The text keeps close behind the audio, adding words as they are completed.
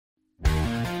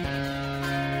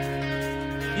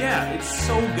Yeah, it's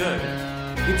so good.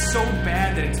 It's so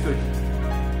bad that it's good.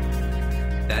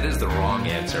 That is the wrong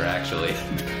answer, actually.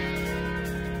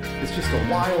 It's just a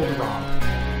wild romp.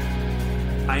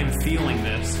 I am feeling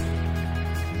this.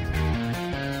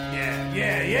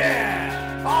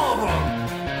 Yeah! All of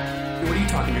them! What are you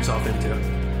talking yourself into?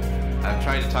 I'm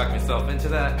trying to talk myself into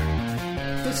that.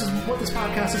 This is what this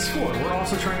podcast is for. We're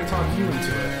also trying to talk you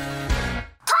into it.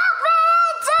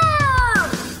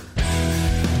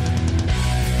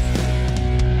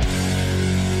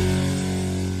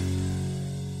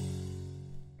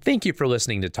 Thank you for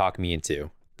listening to Talk Me Into,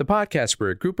 the podcast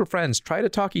where a group of friends try to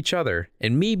talk each other,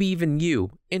 and maybe even you,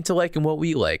 into liking what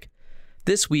we like.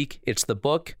 This week, it's the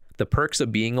book, The Perks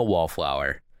of Being a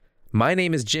Wallflower. My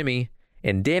name is Jimmy,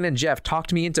 and Dan and Jeff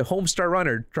talked me into Homestar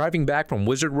Runner driving back from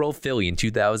Wizard World Philly in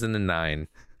 2009.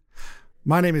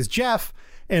 My name is Jeff,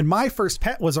 and my first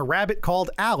pet was a rabbit called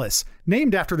Alice,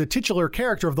 named after the titular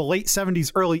character of the late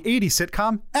 70s, early 80s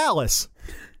sitcom, Alice.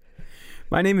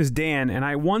 My name is Dan, and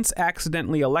I once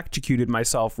accidentally electrocuted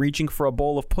myself reaching for a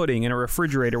bowl of pudding in a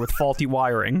refrigerator with faulty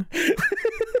wiring.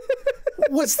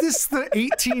 Was this the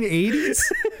 1880s?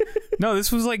 No,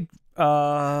 this was like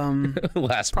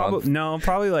Last month. No,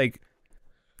 probably like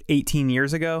 18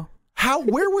 years ago.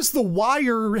 Where was the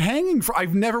wire hanging from?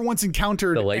 I've never once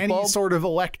encountered The light any bulb? sort of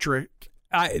electric.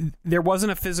 There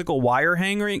wasn't a physical wire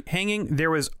hanging. There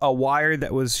was a wire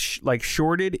that was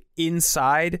shorted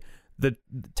inside the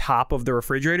top of the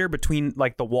refrigerator, between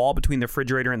like the wall between the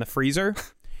refrigerator and the freezer.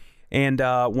 And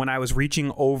when I was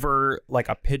reaching over like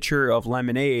a pitcher of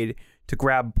lemonade to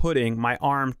grab pudding, my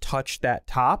arm touched that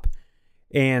top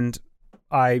and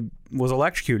I was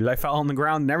electrocuted. I fell on the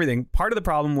ground and everything. Part of the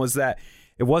problem was that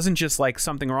it wasn't just like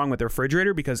something wrong with the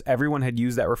refrigerator, because everyone had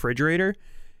used that refrigerator.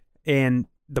 And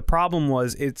the problem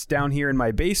was it's down here in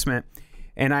my basement,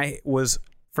 and I was,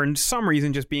 for some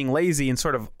reason, just being lazy and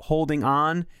sort of holding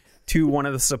on to one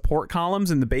of the support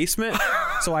columns in the basement.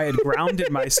 So I had grounded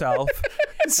myself.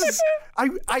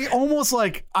 I almost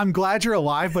like, I'm glad you're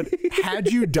alive, but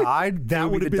had you died, that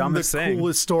would have been the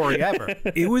coolest story ever.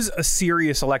 It was a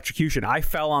serious electrocution. I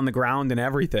fell on the ground and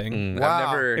everything.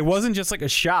 Wow. It wasn't just like a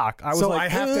shock. I was I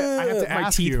have to my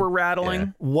ask teeth you, were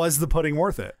rattling. Was the pudding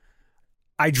worth it?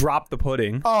 I dropped the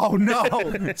pudding. Oh no.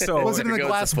 So was it in a goes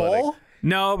glass the pudding. bowl?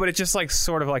 No, but it just like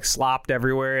sort of like slopped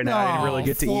everywhere, and I didn't really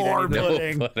get to eat floor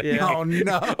anything. pudding. Yeah. Oh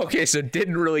no. Okay, so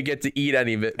didn't really get to eat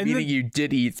any of it, And meaning you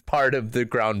did eat part of the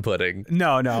ground pudding.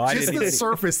 No, I Just didn't. the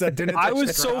surface that didn't I touch was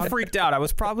the so ground. freaked out. I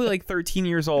was probably like 13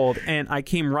 years old, and I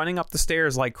came running up the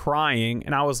stairs like crying,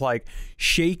 and I was like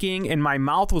shaking, and my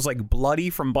mouth was like bloody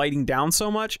from biting down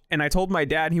so much. And I told my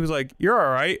dad, and he was like, "You're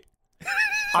all right."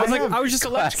 I was just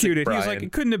electrocuted. He was like, Brian.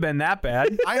 "It couldn't have been that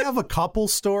bad." I have a couple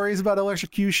stories about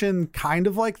electrocution kind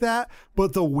of like that,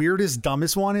 but the weirdest,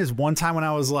 dumbest one is one time when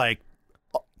I was like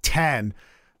 10.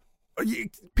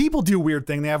 People do weird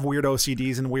things. They have weird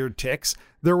OCDs and weird tics.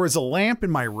 There was a lamp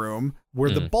in my room where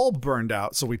the bulb burned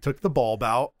out. So we took the bulb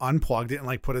out, unplugged it, and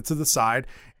like put it to the side.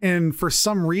 And for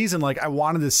some reason, like I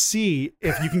wanted to see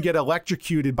if you can get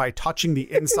electrocuted by touching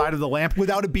the inside of the lamp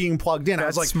without it being plugged in. I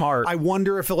was That's like, smart. I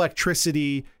wonder if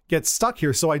electricity gets stuck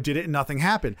here. So I did it and nothing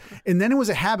happened. And then it was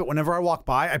a habit. Whenever I walk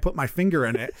by, I put my finger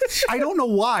in it. I don't know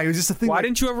why. It was just a thing. Why like,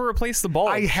 didn't you ever replace the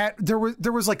bulb? there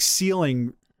was like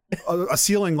ceiling, a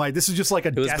ceiling light. This is just like a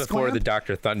It was desk before lamp. the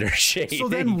Dr. Thunder shade. So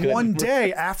then one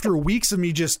day, after weeks of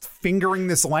me just fingering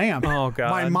this lamp, Oh, God.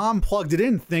 my mom plugged it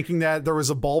in thinking that there was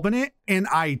a bulb in it, and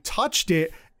I touched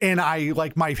it, and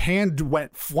my hand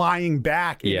went flying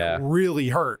back, and Yeah. it really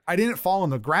hurt. I didn't fall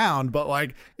on the ground, but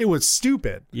like it was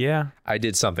stupid. Yeah. I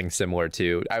did something similar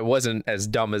too. I wasn't as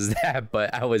dumb as that,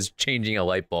 but I was changing a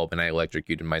light bulb and I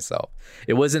electrocuted myself.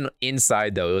 It wasn't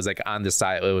inside though. It was like on the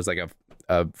side. It was like a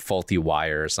faulty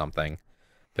wire or something.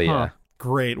 But yeah.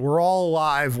 Great. We're all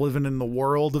alive, living in the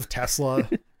world of Tesla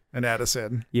and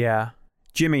Edison. Yeah.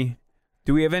 Jimmy,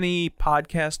 do we have any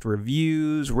podcast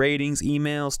reviews, ratings,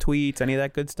 emails, tweets, any of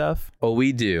that good stuff? Well,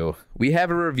 we do. We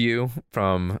have a review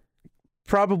from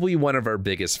probably one of our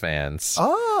biggest fans.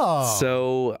 Oh.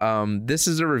 So this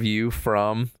is a review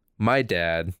from my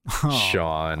dad,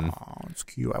 Sean. Oh, it's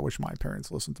cute. I wish my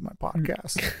parents listened to my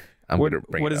podcast. I'm What going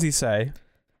to bring it does up. he say?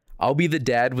 I'll be the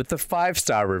dad with the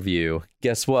 5-star review.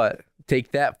 Guess what?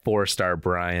 Take that 4-star,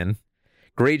 Brian.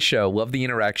 Great show. Love the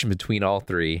interaction between all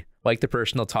three. Like the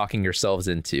personal talking yourselves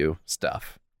into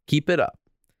stuff. Keep it up.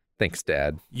 Thanks,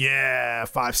 Dad. Yeah,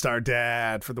 5-star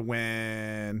dad for the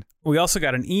win. We also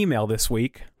got an email this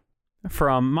week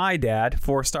from my dad,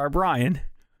 4-star Brian,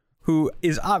 who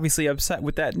is obviously upset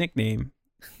with that nickname.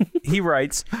 He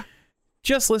writes,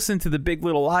 "Just listen to the Big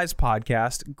Little Lies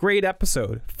podcast. Great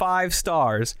episode. 5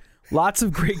 stars. Lots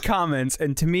of great comments,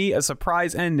 and to me, a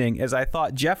surprise ending, as I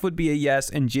thought Jeff would be a yes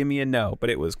and Jimmy a no, but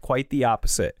it was quite the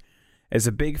opposite. As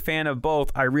a big fan of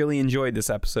both, I really enjoyed this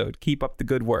episode. Keep up the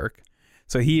good work.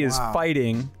 So he is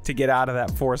fighting to get out of that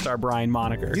 4-Star Brian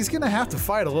moniker. He's going to have to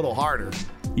fight a little harder.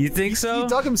 You think so? He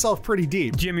dug himself pretty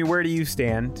deep. Jimmy, where do you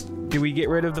stand? Do we get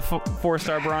rid of the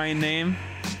 4-Star Brian name?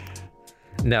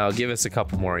 No, give us a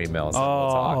couple more emails and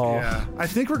we'll talk. Yeah. I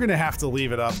think we're going to have to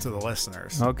leave it up to the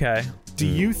listeners. Okay. Do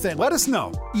you think? Let us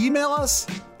know. Email us,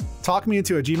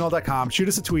 talkmeinto@gmail.com. Shoot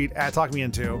us a tweet at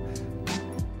talkmeinto.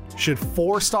 Should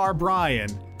 4-Star Brian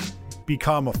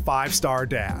become a 5-star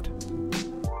dad?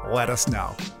 Let us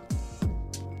know.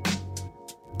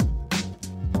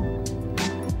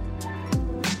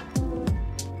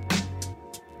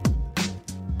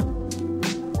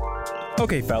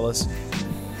 Okay, fellas.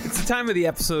 It's the time of the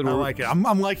episode I where like it.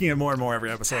 I'm liking it more and more every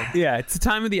episode. Yeah, it's the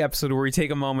time of the episode where we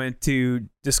take a moment to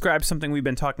describe something we've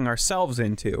been talking ourselves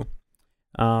into.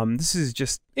 This is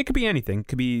just, it could be anything. It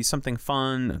could be something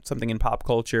fun, something in pop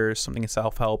culture, something in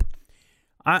self-help.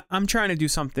 I'm trying to do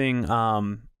something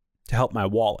to help my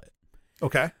wallet.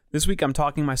 Okay. This week I'm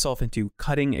talking myself into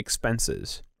cutting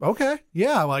expenses. Okay.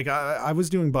 Yeah, like I was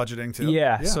doing budgeting too.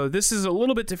 Yeah, so this is a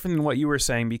little bit different than what you were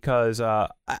saying because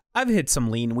I've hit some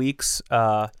lean weeks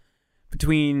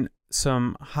between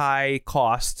some high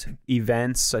cost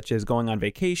events such as going on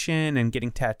vacation and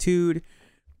getting tattooed.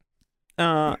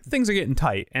 Things are getting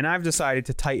tight, and I've decided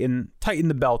to tighten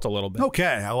the belt a little bit. Okay,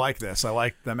 I like this. I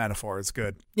like the metaphor. It's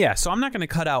good. Yeah, so I'm not going to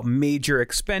cut out major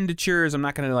expenditures. I'm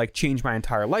not going to like change my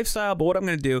entire lifestyle, but what I'm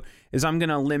going to do is I'm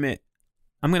going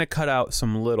to cut out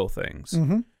some little things.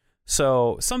 Mm-hmm.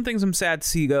 So some things I'm sad to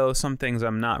see go, some things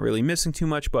I'm not really missing too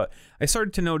much, but I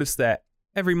started to notice that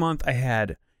every month I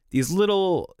had these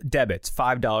little debits,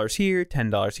 $5 here,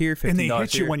 $10 here, $15 here. And they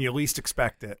hit you when you least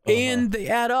expect it. And they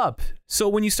add up. So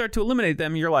when you start to eliminate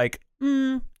them, you're like,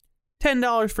 $10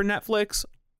 for Netflix,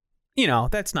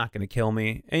 that's not going to kill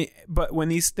me. But when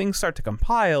these things start to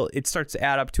compile, it starts to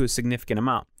add up to a significant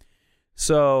amount.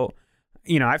 So,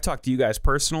 I've talked to you guys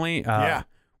personally. Yeah.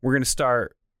 We're going to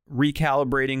start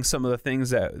recalibrating some of the things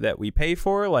that we pay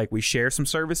for. Like we share some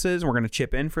services, and we're going to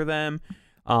chip in for them.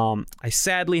 I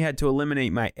sadly had to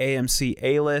eliminate my AMC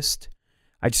A-list.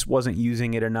 I just wasn't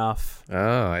using it enough.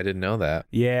 Oh, I didn't know that.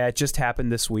 Yeah, it just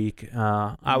happened this week.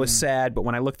 I was sad, but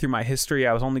when I looked through my history,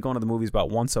 I was only going to the movies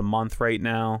about once a month right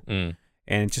now, and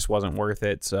it just wasn't worth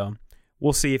it. So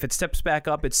we'll see. If it steps back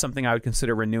up, it's something I would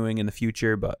consider renewing in the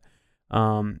future. But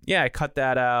I cut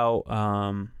that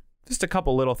out. Just a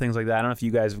couple little things like that. I don't know if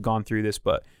you guys have gone through this,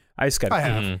 but I just got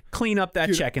to clean up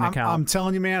that checking account. I'm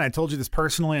telling you, man, I told you this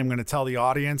personally. I'm going to tell the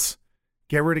audience,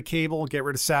 get rid of cable, get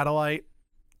rid of satellite.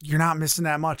 You're not missing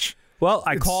that much. Well,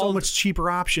 It's so much cheaper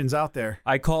options out there.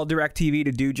 I called DirecTV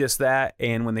to do just that,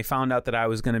 and when they found out that I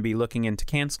was going to be looking into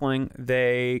canceling,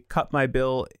 they cut my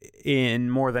bill in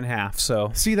more than half.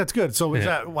 So See, that's good. So is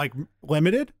that like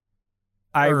limited?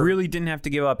 I really didn't have to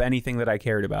give up anything that I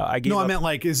cared about. I meant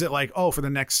like, is it like, for the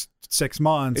next 6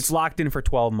 months? It's locked in for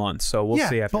 12 months, so we'll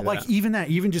see after that. But like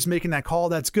even just making that call,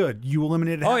 that's good. You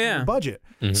eliminated half of your budget.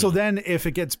 Mm-hmm. So then if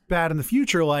it gets bad in the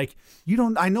future, like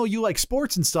I know you like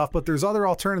sports and stuff, but there's other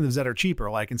alternatives that are cheaper.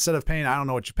 Like instead of paying, I don't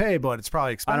know what you pay, but it's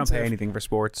probably expensive. I don't pay anything for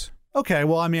sports. Okay,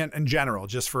 well, I mean, in general,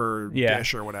 just for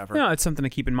Dish or whatever. No, it's something to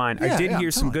keep in mind. I did hear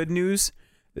some good news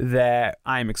that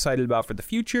I'm excited about for the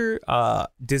future.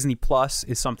 Disney Plus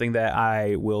is something that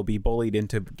I will be bullied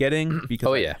into getting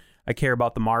because I care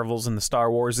about the Marvels and the Star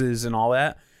Warses and all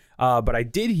that. But I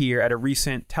did hear at a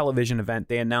recent television event,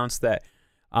 they announced that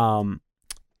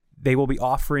they will be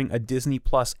offering a Disney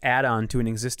Plus add-on to an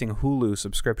existing Hulu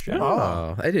subscription.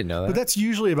 Oh, I didn't know that. But that's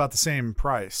usually about the same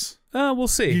price. We'll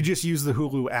see. You just use the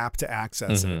Hulu app to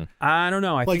access it. I don't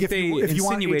know. I think they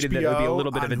insinuated that it would be a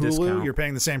little bit of a Hulu, discount. You're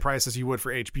paying the same price as you would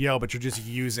for HBO, but you're just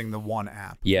using the one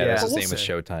app. Yeah, that's the But same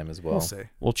with Showtime as well. We'll see.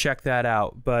 We'll check that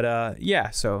out. But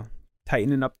so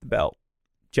tightening up the belt.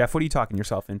 Jeff, what are you talking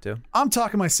yourself into? I'm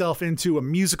talking myself into a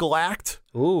musical act,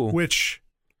 which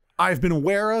I've been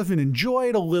aware of and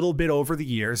enjoyed a little bit over the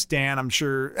years. Dan, I'm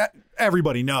sure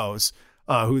everybody knows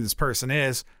who this person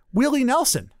is. Willie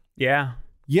Nelson. Yeah.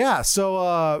 Yeah,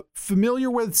 so familiar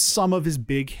with some of his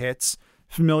big hits,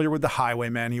 familiar with the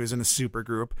Highwaymen. He was in a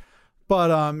supergroup,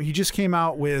 but he just came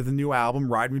out with a new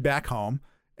album, Ride Me Back Home.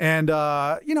 And,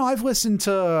 I've listened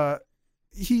to,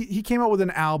 he came out with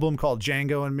an album called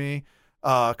Django and Me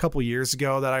a couple years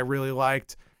ago that I really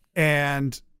liked.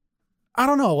 And I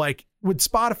don't know, like with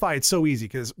Spotify, it's so easy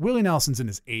because Willie Nelson's in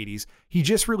his 80s. He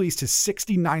just released his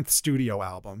 69th studio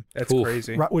album. That's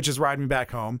crazy. Which is Ride Me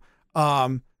Back Home.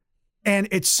 And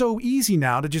it's so easy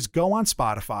now to just go on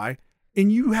Spotify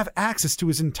and you have access to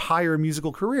his entire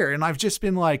musical career. And I've just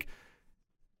been like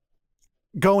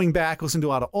going back, listening to a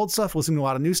lot of old stuff, listening to a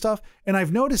lot of new stuff. And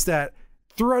I've noticed that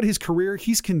throughout his career,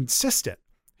 he's consistent.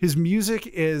 His music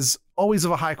is always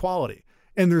of a high quality.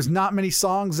 And there's not many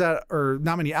songs that or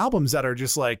not many albums that are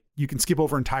just like you can skip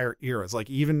over entire eras. Like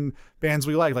even bands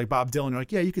we like Bob Dylan, you're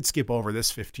like, yeah, you could skip over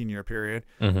this 15-year period.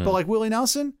 Mhm. But like Willie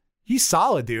Nelson, he's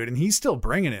solid, dude, and he's still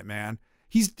bringing it, man.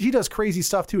 He does crazy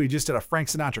stuff too. He just did a Frank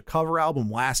Sinatra cover album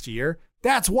last year.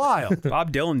 That's wild.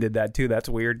 Bob Dylan did that too. That's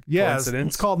a weird Yeah, coincidence.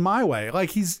 it's called My Way. Like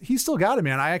he's still got it,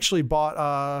 man. I actually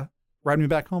bought Ride Me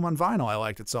Back Home on vinyl. I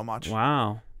liked it so much.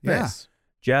 Wow. Yeah. Nice.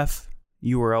 Jeff,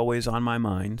 you were always on my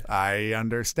mind. I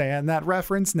understand that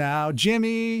reference now.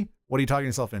 Jimmy, what are you talking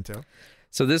yourself into?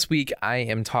 So this week I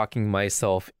am talking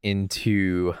myself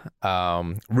into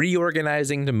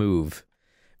reorganizing to move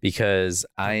because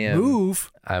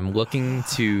I'm looking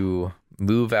to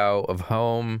move out of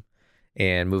home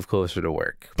and move closer to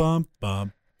work. Bum,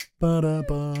 bum,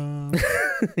 ba-da-bum.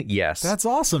 Yes. That's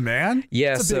awesome, man.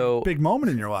 Yeah, It's a so big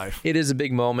moment in your life. it is a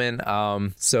big moment.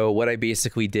 So what I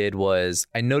basically did was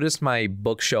I noticed my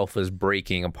bookshelf was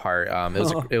breaking apart.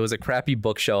 It was a crappy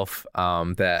bookshelf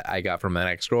that I got from an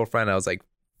ex-girlfriend. I was like,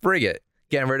 frig it,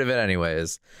 getting rid of it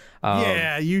anyways.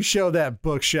 Yeah, you show that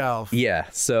bookshelf. Yeah.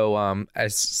 So I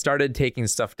started taking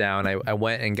stuff down. I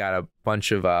went and got a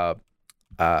bunch of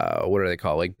what are they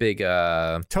called? Like big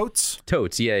Totes.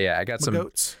 totes. Yeah. I got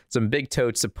Goats. some big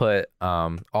totes to put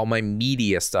all my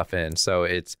media stuff in. So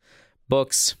it's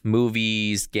books,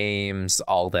 movies, games,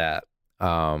 all that.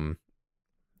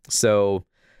 So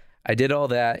I did all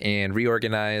that and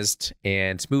reorganized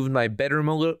and moved my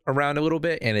bedroom around a little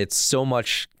bit, and it's so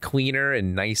much cleaner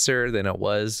and nicer than it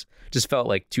was. Just felt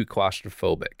like too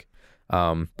claustrophobic.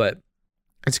 But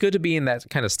it's good to be in that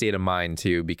kind of state of mind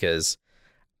too, because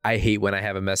I hate when I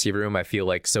have a messy room. I feel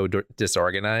like so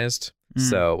disorganized.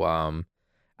 So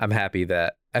I'm happy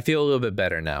that I feel a little bit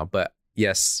better now. But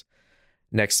yes,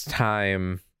 next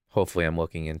time, hopefully I'm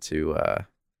looking into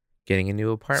getting a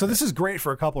new apartment. So this is great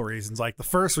for a couple of reasons. Like the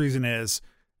first reason is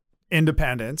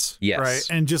independence. Yes. Right.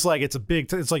 And just like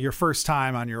it's like your first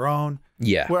time on your own.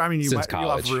 Yeah. Well, I mean, you'll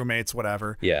college. have roommates,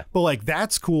 whatever. Yeah. But like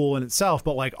that's cool in itself.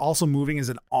 But like also moving is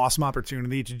an awesome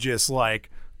opportunity to just like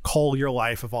cull your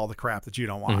life of all the crap that you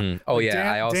don't want. Mhm. Oh Like,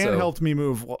 yeah. Dan helped me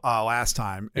move last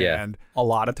time. Yeah. And A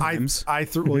lot of times. I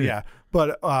threw, well, yeah.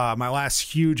 But my last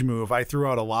huge move, I threw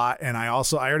out a lot, and I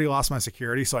already lost my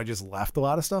security, so I just left a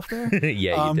lot of stuff there.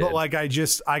 Yeah, you did. But like I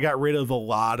got rid of a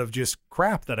lot of just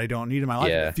crap that I don't need in my life.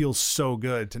 Yeah. It feels so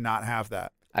good to not have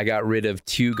that. I got rid of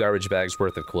 2 garbage bags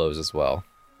worth of clothes as well.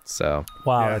 So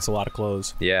Wow, Yeah. that's a lot of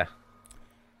clothes. yeah.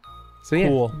 So yeah,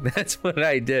 Cool. that's what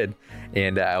I did.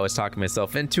 And I was talking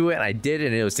myself into it, and I did,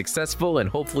 and it was successful, and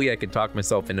hopefully I could talk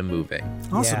myself into moving.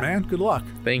 Awesome, Yeah. man. Good luck.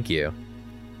 Thank you.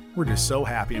 We're just so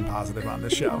happy and positive on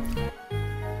this show.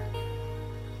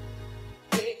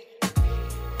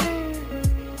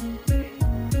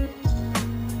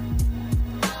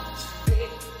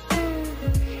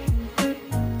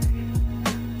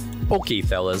 Okay,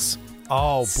 fellas.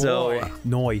 Oh boy, So-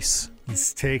 Noise.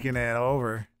 he's taking it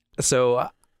over. So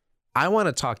I want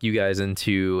to talk you guys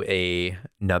into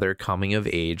another coming of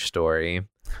age story.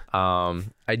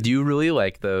 I do really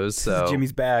like those. So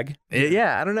Jimmy's bag.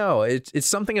 yeah, I don't know. It's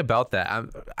something about that.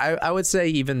 I would say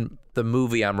even the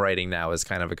movie I'm writing now is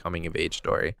kind of a coming of age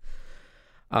story.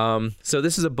 So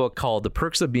this is a book called The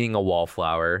Perks of Being a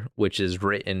Wallflower, which is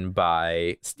written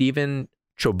by Stephen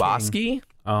Chbosky.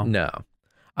 Oh. No.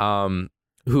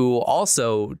 Who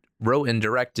also wrote and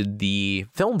directed the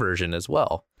film version as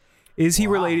well. Is he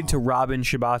related to Robin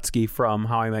Scherbatsky from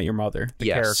How I Met Your Mother? The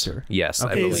Yes. character. Yes, I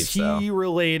Okay. believe Is so. he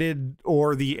related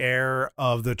or the heir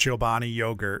of the Chobani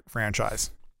yogurt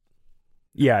franchise?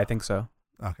 Yeah, I think so.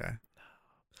 Okay.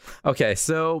 Okay,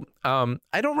 so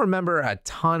I don't remember a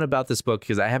ton about this book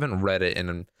because I haven't read it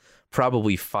in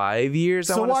probably 5 years.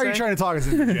 So why are you trying to talk us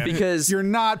into it, Jim? Because you're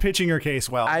not pitching your case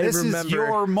well. I This is remember-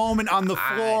 your moment on the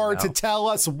I floor to know. tell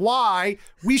us why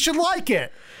we should like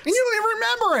it. And you don't even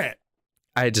remember it.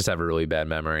 I just have a really bad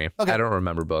memory. Okay. I don't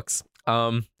remember books.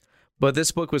 But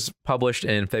this book was published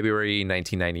in February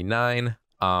 1999.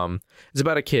 It's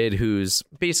about a kid who's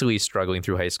basically struggling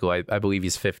through high school. I believe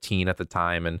he's 15 at the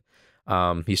time,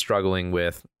 and he's struggling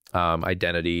with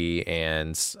identity,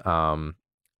 and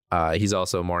he's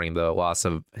also mourning the loss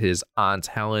of his aunt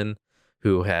Helen,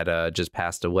 who had just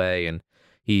passed away, and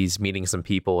he's meeting some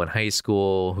people in high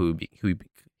school who he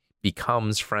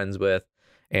becomes friends with,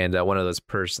 and one of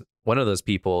those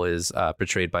people is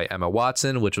portrayed by Emma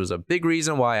Watson, which was a big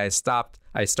reason why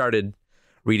I started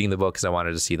reading the book because I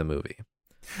wanted to see the movie.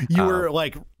 You were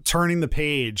like turning the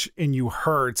page and you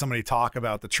heard somebody talk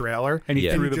about the trailer. And he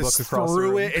Yeah. threw you the book just across the threw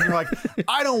room. it and you're like,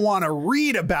 I don't want to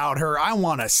read about her. I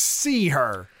want to see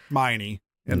her. Miney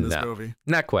in this No. movie.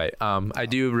 Not quite. I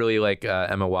do really like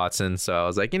Emma Watson, so I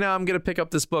was like, I'm gonna pick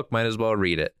up this book. Might as well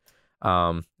read it.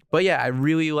 But yeah, I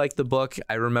really like the book.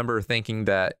 I remember thinking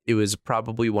that it was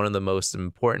probably one of the most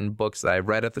important books that I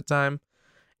read at the time.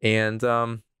 And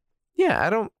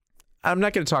yeah, I'm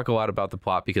not going to talk a lot about the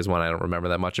plot because one, I don't remember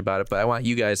that much about it, but I want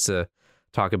you guys to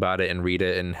talk about it and read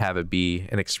it and have it be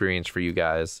an experience for you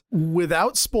guys.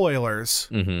 Without spoilers,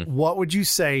 Mm-hmm. what would you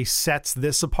say sets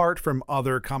this apart from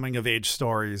other coming of age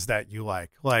stories that you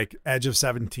like Edge of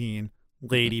 17,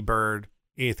 Lady Bird,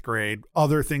 8th Grade,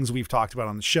 other things we've talked about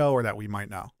on the show or that we might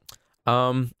know?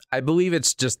 I believe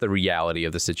it's just the reality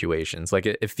of the situations. Like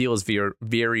it feels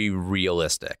very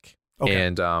realistic. Okay.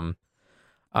 And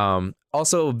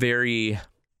also very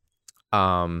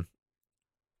I'm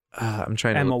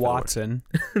trying to Emma look for the word. Watson.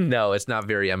 No, it's not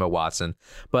very Emma Watson,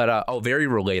 but very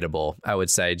relatable, I would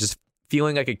say. Just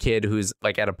feeling like a kid who's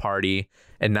like at a party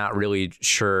and not really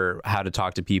sure how to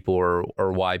talk to people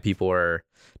or why people are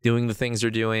doing the things they're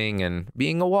doing and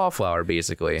being a wallflower,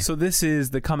 basically. So this is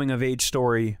the coming of age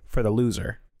story for the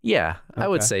loser. Yeah, I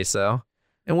would Okay. say so.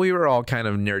 And we were all kind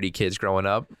of nerdy kids growing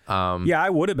up. Yeah, I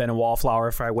would have been a wallflower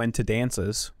if I went to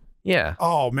dances. Yeah.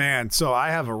 Oh, man. So I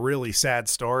have a really sad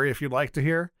story if you'd like to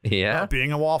hear. Yeah.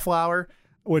 Being a wallflower,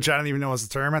 which I don't even know was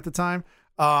the term at the time.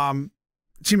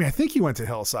 Jimmy, I think you went to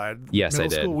Hillside. Yes, I middle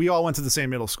did. School. We all went to the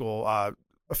same middle school a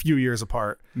few years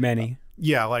apart. Many.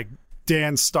 Yeah, like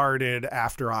Dan started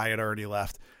after I had already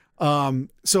left.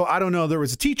 So I don't know. There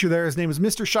was a teacher there. His name was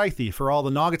Mr. Shithy. For all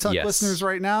the Naugatuck Yes. listeners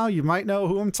right now, you might know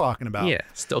who I'm talking about. Yeah.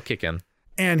 Still kicking.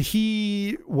 And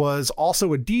he was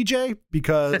also a DJ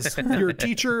because if you're a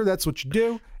teacher, that's what you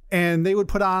do. And they would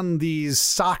put on these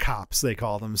sock hops, they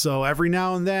call them. So every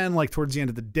now and then, like towards the end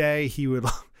of the day, he would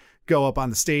go up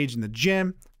on the stage in the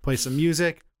gym, play some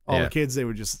music. All Yeah. the kids, they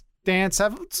would just dance.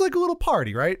 It's like a little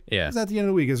party, right? Yeah. It was at the end of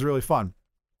the week. It was really fun.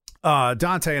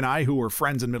 Dante and I, who were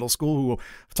friends in middle school, who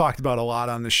I've talked about a lot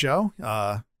on the show,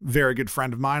 very good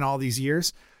friend of mine all these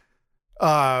years.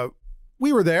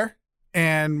 We were there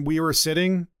and we were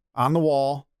sitting on the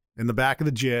wall in the back of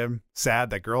the gym, sad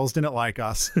that girls didn't like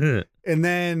us. And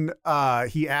then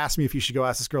he asked me if he should go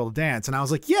ask this girl to dance. And I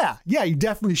was like, yeah, you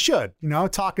definitely should,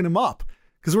 talking him up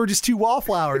because we're just two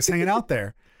wallflowers hanging out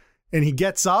there. And he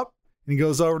gets up and he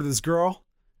goes over to this girl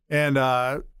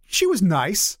and she was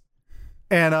nice.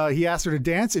 And he asked her to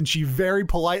dance and she very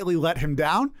politely let him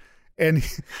down. And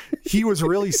he was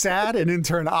really sad. And in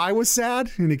turn, I was sad.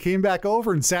 And he came back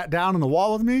over and sat down on the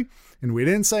wall with me. And we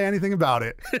didn't say anything about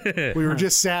it. We were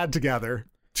just sad together.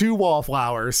 Two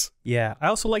wallflowers. Yeah. I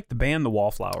also like the band The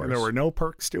Wallflowers. And there were no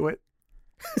perks to it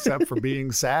except for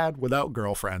being sad without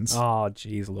girlfriends. Oh,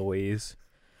 geez, Louise.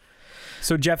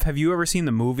 So, Jeff, have you ever seen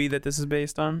the movie that this is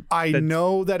based on? I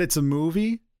know that it's a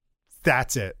movie.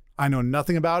 That's it. I know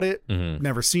nothing about it. Mhm.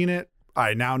 Never seen it.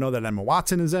 I now know that Emma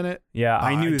Watson is in it. Yeah,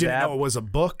 I knew I didn't that. know it was a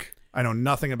book. I know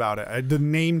nothing about it. The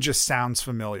name just sounds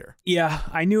familiar. Yeah,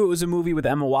 I knew it was a movie with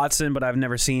Emma Watson, but I've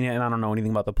never seen it, and I don't know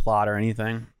anything about the plot or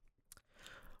anything.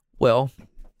 Well,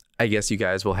 I guess you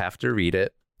guys will have to read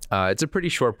it. It's a pretty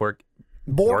short book.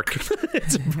 Bork.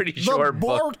 It's a pretty short The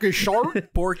book. Bork is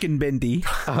short. Bork and Bindi.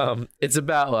 It's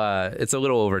about it's a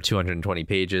little over 220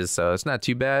 pages, so it's not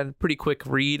too bad. Pretty quick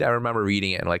read. I remember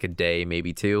reading it in like a day,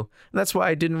 maybe two. And that's why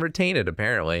I didn't retain it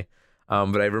apparently.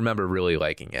 But I remember really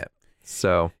liking it.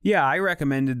 So Yeah, I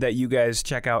recommended that you guys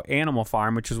check out Animal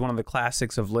Farm, which is one of the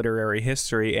classics of literary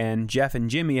history, and Jeff and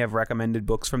Jimmy have recommended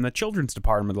books from the children's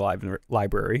department of the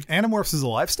library. Animorphs is a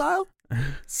lifestyle.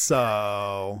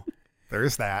 So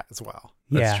there's that as well.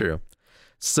 that's Yeah. true.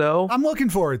 So I'm looking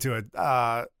forward to it.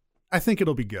 I think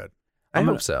it'll be good. I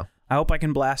hope so. I hope I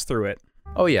can blast through it.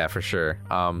 Oh yeah, for sure.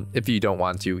 If you don't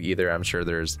want to either, I'm sure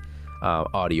there's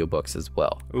audiobooks as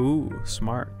well. Ooh,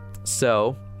 smart.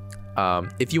 So,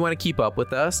 if you want to keep up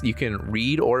with us, you can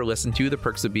read or listen to The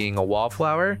Perks of Being a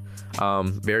Wallflower.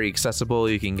 Very accessible.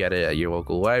 You can get it at your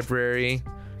local library.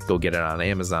 Go get it on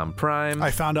Amazon Prime. I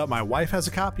found out my wife has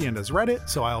a copy and has read it,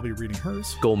 so I'll be reading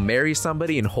hers. Go marry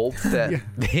somebody and hope that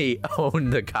they own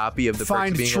the copy of The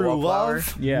Find Perks of Being a true Wallflower.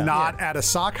 love, Yeah. not at a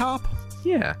sock hop.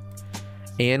 Yeah.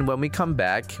 And when we come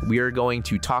back, we are going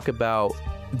to talk about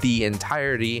the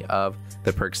entirety of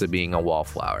The Perks of Being a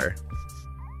Wallflower.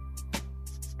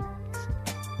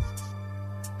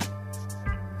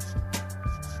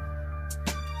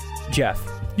 Jeff,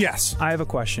 Yes. I have a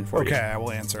question for Okay, you. I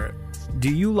will answer it. Do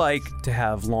you like to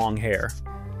have long hair?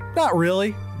 Not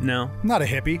really. No. Not a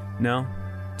hippie. No.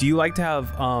 Do you like to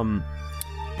have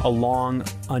a long,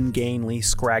 ungainly,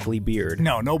 scraggly beard.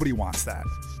 No, nobody wants that.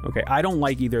 Okay, I don't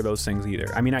like either of those things either.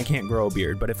 I mean, I can't grow a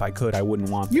beard, but if I could, I wouldn't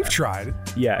want that. You've tried.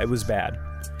 Yeah, it was bad.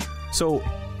 So,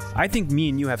 I think me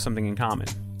and you have something in common.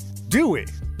 Do we?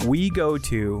 We go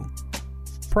to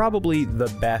probably the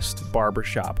best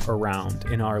barbershop around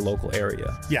in our local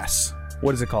area. Yes.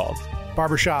 What is it called?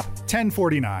 Barbershop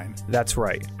 1049. That's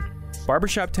right.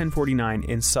 Barbershop 1049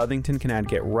 in Southington,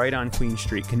 Connecticut, right on Queen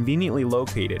Street, conveniently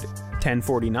located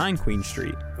 1049 Queen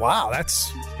Street. Wow,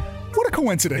 that's... What a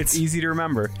coincidence. It's easy to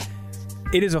remember.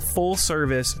 It is a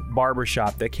full-service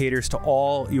barbershop that caters to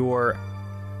all your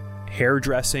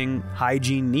hairdressing,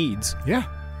 hygiene needs. Yeah.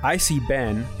 I see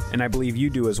Ben, and I believe you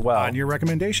do as well. On your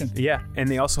recommendation. Yeah, and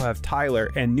they also have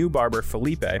Tyler and new barber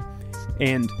Felipe.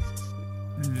 And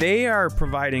they are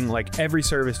providing like every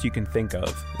service you can think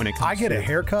of when it comes to... I get a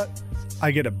haircut.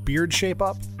 I get a beard shape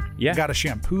up. Yeah. Got a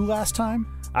shampoo last time.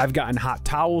 I've gotten hot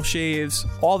towel shaves,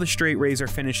 all the straight razor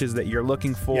finishes that you're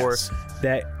looking for Yes.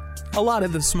 that a lot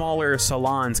of the smaller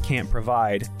salons can't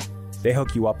provide. They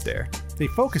hook you up there. They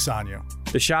focus on you.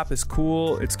 The shop is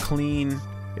cool, it's clean,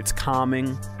 it's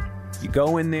calming. You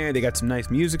go in there, they got some nice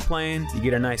music playing, you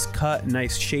get a nice cut,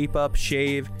 nice shape up,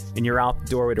 shave, and you're out the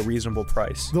door at a reasonable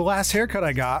price. The last haircut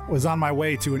I got was on my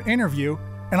way to an interview,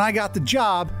 and I got the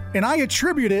job, and I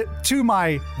attribute it to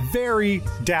my very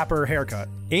dapper haircut.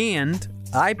 And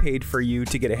I paid for you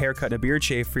to get a haircut and a beard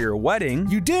shave for your wedding,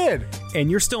 You did.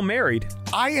 and you're still married.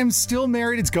 I am still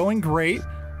married. It's going great.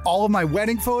 All of my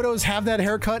wedding photos have that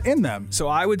haircut in them. So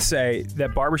I would say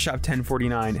that Barbershop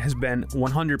 1049 has been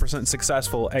 100%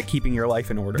 successful at keeping your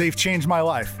life in order. They've changed my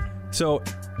life. So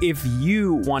if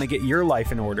you want to get your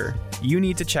life in order, you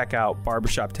need to check out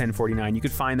Barbershop 1049. You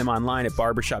can find them online at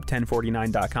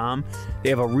barbershop1049.com. They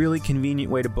have a really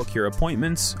convenient way to book your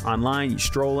appointments online. You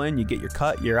stroll in, you get your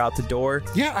cut, you're out the door.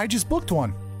 Yeah, I just booked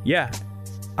one. Yeah,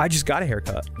 I just got a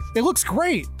haircut. It looks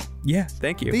great. Yeah,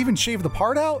 thank you. They even shaved the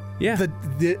part out. Yeah.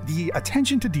 The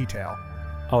attention to detail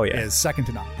Oh, yeah. is second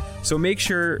to none. So make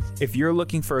sure if you're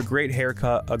looking for a great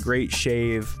haircut, a great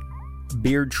shave,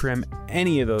 beard trim,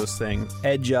 any of those things,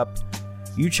 edge up,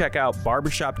 you check out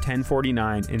Barbershop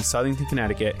 1049 in Southington,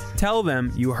 Connecticut. Tell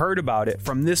them you heard about it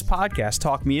from this podcast,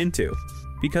 Talk Me Into,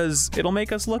 because it'll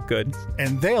make us look good.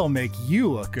 And they'll make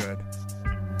you look good.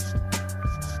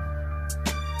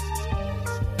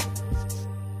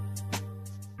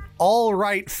 All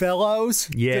right, fellows.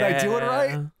 Yeah. Did I do it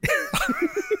right?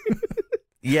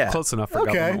 Yeah. Close enough for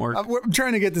Okay. government work. I'm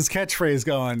trying to get this catchphrase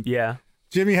going. Yeah.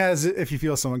 Jimmy has it, if you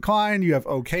feel so inclined. You have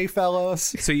okay, fellows.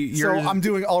 So you're... I'm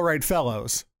doing all right,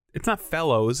 fellows. It's not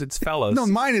fellows, it's fellows. No,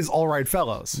 mine is all right,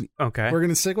 fellows. Okay. We're going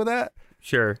to stick with that.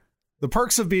 Sure. The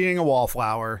Perks of Being a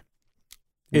Wallflower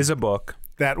Is a book.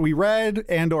 that we read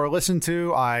and or listened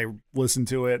to. I listened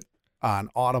to it on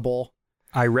Audible.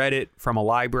 I read it from a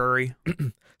library.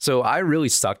 So I really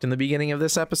sucked in the beginning of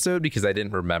this episode because I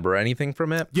didn't remember anything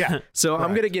from it. Yeah. So I'm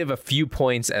Correct. going to give a few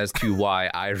points as to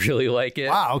why I really like it.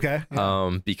 Wow, okay.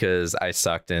 Because I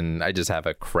sucked and I just have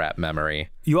a crap memory.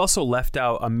 You also left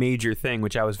out a major thing,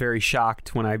 which I was very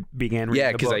shocked when I began reading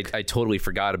Yeah, the because book. I totally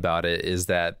forgot about it. Is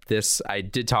that this? I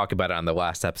did talk about it on the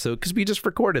last episode because we just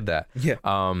recorded that. Yeah.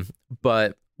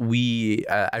 But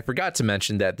I forgot to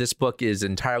mention that this book is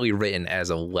entirely written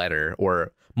as a letter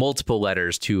or multiple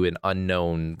letters to an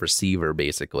unknown receiver,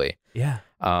 basically. Yeah.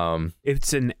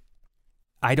 It's an,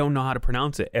 I don't know how to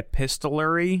pronounce it,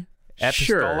 epistolary?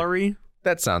 Sure. Epistolary?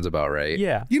 That sounds about right.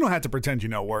 Yeah. You don't have to pretend you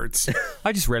know words.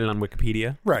 I just read it on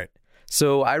Wikipedia. Right.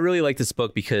 So I really like this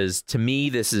book because to me,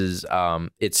 this is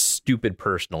it's stupid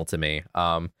personal to me.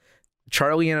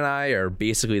 Charlie and I are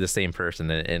basically the same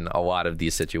person in a lot of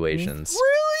these situations.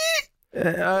 Really?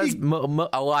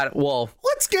 A lot. Well,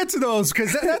 Let's get to those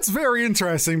because that's very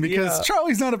interesting because Yeah.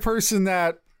 Charlie's not a person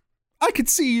that I could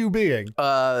see you being.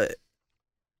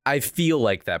 I feel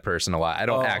like that person a lot. I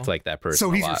don't Oh. act like that person.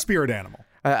 So a he's your lot. spirit animal.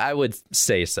 I would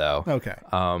say so. Okay.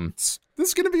 Um. This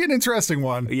is going to be an interesting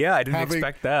one. Yeah, I didn't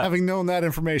expect that. Having known that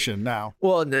information now.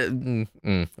 Well,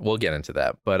 we'll get into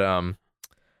that, but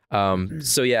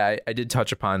so yeah, I did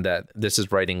touch upon that. This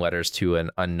is writing letters to an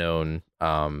unknown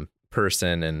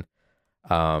person, and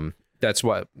that's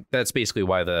basically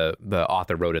why the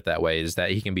author wrote it that way. Is that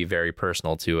he can be very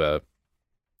personal to a,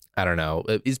 I don't know.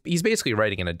 He's basically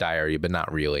writing in a diary, but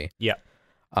not really. Yeah.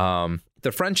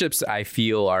 The friendships I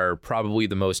feel are probably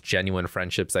the most genuine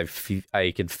friendships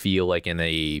I could feel like in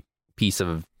a piece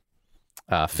of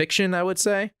fiction, I would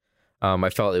say. I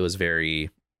felt it was very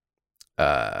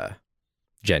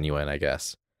genuine, I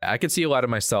guess. I could see a lot of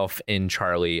myself in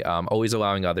Charlie, always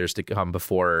allowing others to come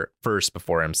before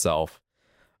himself.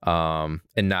 and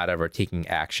not ever taking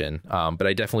action. But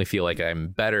I definitely feel like I'm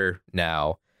better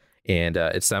now, and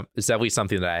it's definitely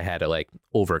something that I had to like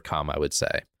overcome, I would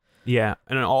say. Yeah,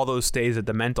 and then all those stays at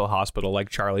the mental hospital, like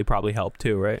Charlie, probably helped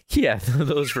too, right? Yeah,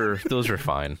 those were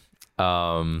fine.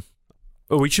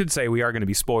 Well, we should say we are going to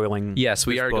be spoiling. Yes,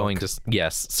 we are book. going to.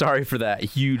 Yes, sorry for that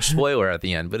huge spoiler at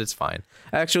the end, but it's fine.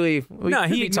 Actually, we could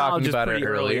he be talking acknowledges about it pretty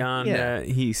early on Yeah. that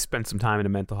he spent some time in a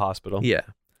mental hospital. Yeah.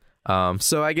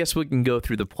 So I guess we can go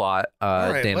through the plot,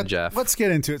 All right, Dan and Jeff. Let's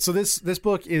get into it. So this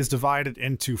book is divided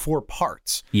into 4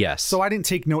 parts. Yes. So I didn't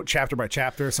take note chapter by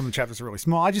chapter. Some of the chapters are really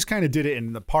small. I just kind of did it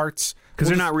in the parts Because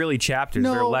they're not really chapters,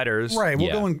 they're letters. Right.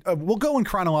 Yeah. We'll go in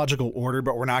chronological order,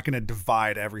 but we're not going to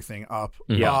divide everything up.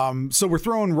 Yeah. So we're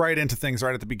throwing right into things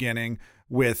right at the beginning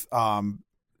with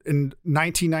in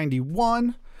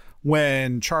 1991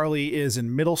 when Charlie is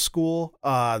in middle school,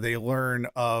 they learn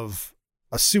of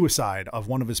a suicide of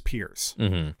one of his peers.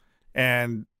 Mm-hmm.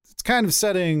 And it's kind of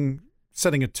setting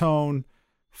a tone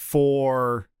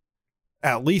for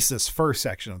at least this first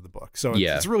section of the book. So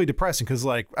it's really depressing because,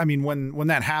 like, I mean, when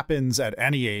that happens at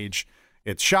any age,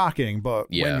 it's shocking.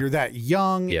 But when you're that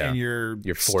young and you're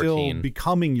 14, still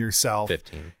becoming yourself,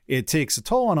 15. it takes a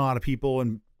toll on a lot of people,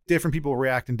 and different people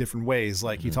react in different ways.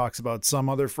 Like he talks about some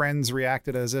other friends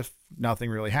reacted as if nothing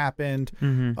really happened.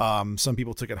 Some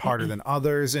people took it harder than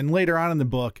others. And later on in the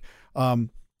book,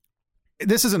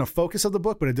 this isn't a focus of the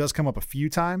book, but it does come up a few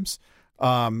times.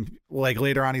 Like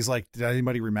later on, he's like, did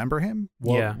anybody remember him?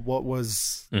 What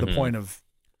was the point of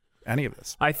any of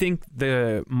this? I think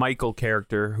the Michael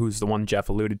character, who's the one Jeff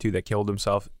alluded to that killed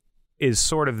himself, is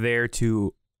sort of there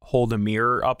to hold a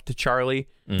mirror up to Charlie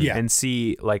and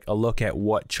see like a look at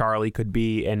what Charlie could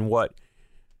be and what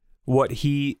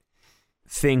he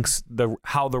thinks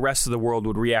how the rest of the world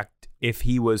would react if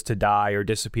he was to die or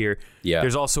disappear. Yeah.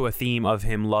 There's also a theme of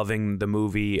him loving the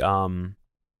movie. Damn,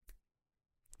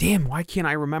 why can't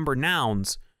I remember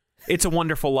nouns? It's a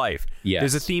Wonderful Life. Yes.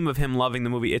 There's a theme of him loving the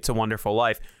movie It's a Wonderful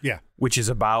Life. Yeah. Which is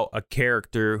about a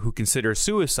character who considers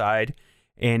suicide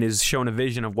and is shown a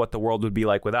vision of what the world would be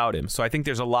like without him. So I think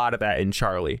there's a lot of that in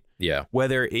Charlie. Yeah.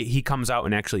 Whether he comes out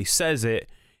and actually says it,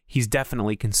 he's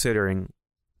definitely considering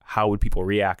how would people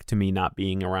react to me not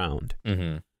being around.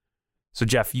 Mm-hmm. So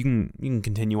Jeff, you can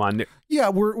continue on. Yeah,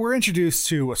 we're introduced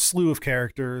to a slew of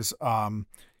characters.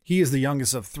 He is the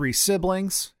youngest of 3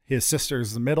 siblings. His sister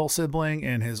is the middle sibling,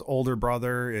 and his older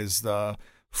brother is the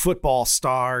football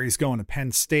star. He's going to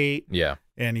Penn State. Yeah.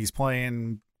 And he's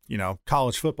playing,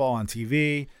 college football on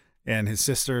TV. And his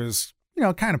sister's,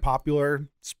 kind of popular.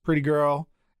 It's a pretty girl.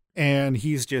 And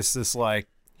he's just this like,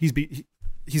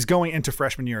 he's going into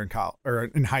freshman year in college or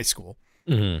in high school.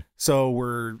 Mm-hmm. So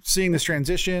we're seeing this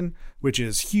transition, which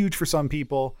is huge for some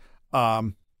people.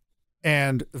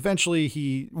 And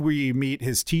eventually we meet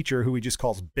his teacher, who he just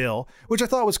calls Bill, which I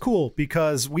thought was cool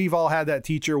because we've all had that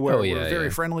teacher where we're very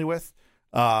friendly with.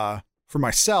 For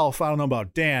myself, I don't know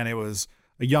about Dan. It was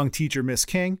a young teacher, Miss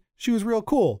King. She was real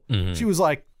cool. Mm-hmm. She was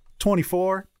like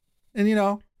 24, and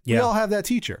we all have that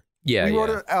teacher. Yeah. We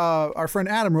wrote our friend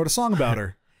Adam wrote a song about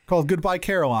her called Goodbye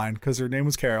Caroline because her name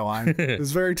was Caroline. It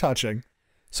was very touching.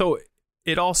 So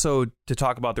it also, to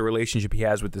talk about the relationship he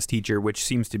has with this teacher, which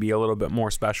seems to be a little bit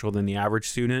more special than the average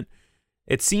student.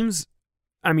 It seems,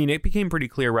 it became pretty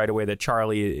clear right away that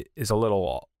Charlie is a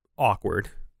little awkward.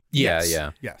 Yeah. Yes.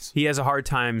 Yeah. Yes. He has a hard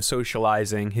time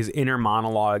socializing. His inner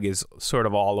monologue is sort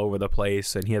of all over the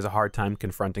place, and he has a hard time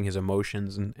confronting his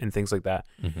emotions and things like that.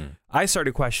 Mm-hmm. I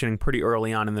started questioning pretty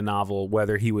early on in the novel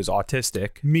whether he was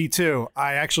autistic. Me too.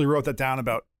 I actually wrote that down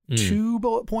about 2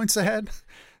 bullet points ahead.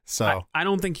 So I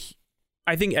don't think...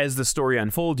 I think as the story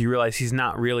unfolds, you realize he's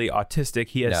not really autistic.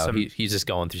 He has he's just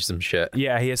going through some shit.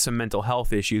 Yeah, he has some mental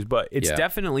health issues, but it's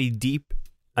definitely deep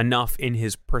enough in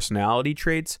his personality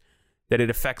traits that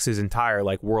it affects his entire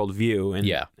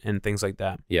worldview and things like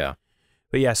that. Yeah.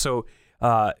 But yeah, so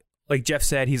like Jeff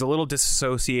said, he's a little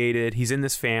disassociated. He's in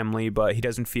this family, but he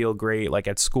doesn't feel great. Like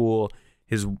at school,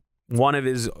 one of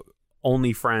his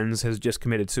only friends has just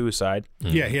committed suicide.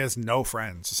 Mm-hmm. Yeah, he has no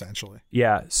friends essentially.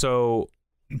 Yeah, so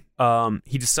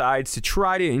he decides to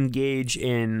try to engage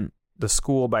in the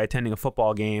school by attending a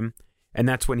football game, and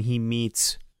that's when he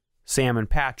meets Sam and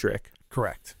Patrick.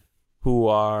 Correct. Who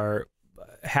are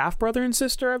half brother and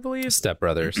sister, I believe.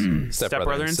 Stepbrothers.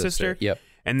 Stepbrother and sister. Yep.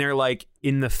 And they're like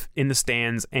in the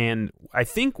stands, and I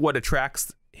think what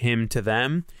attracts him to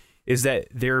them is that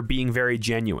they're being very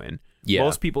genuine. Yeah.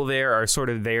 Most people there are sort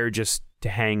of there just to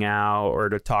hang out or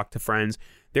to talk to friends.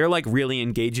 They're like really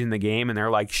engaged in the game, and they're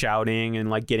like shouting and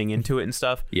like getting into it and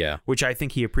stuff. Yeah. Which I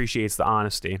think he appreciates the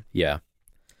honesty. Yeah.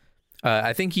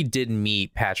 I think he did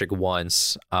meet Patrick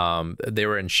once. They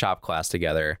were in shop class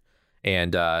together,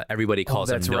 and everybody calls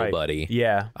him that's right. Nobody.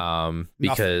 Yeah.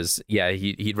 Because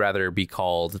he'd rather be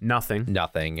called Nothing.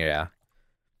 Yeah.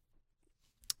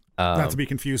 Not to be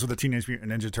confused with the Teenage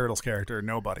Mutant Ninja Turtles character,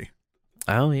 Nobody.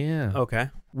 Oh yeah. Okay.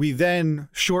 We then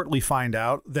shortly find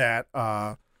out that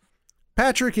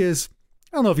Patrick is,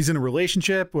 I don't know if he's in a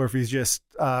relationship or if he's just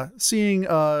seeing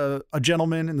a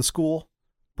gentleman in the school,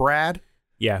 Brad.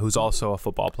 Yeah, who's also a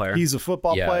football player. He's a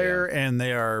football Yeah, player, and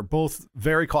they are both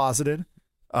very closeted,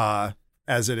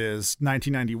 as it is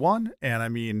 1991, and I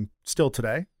mean, still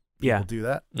today. People do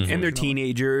that. And they're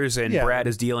teenagers, and Yeah. Brad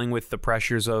is dealing with the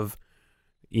pressures of,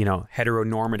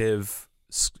 heteronormative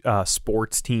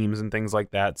sports teams and things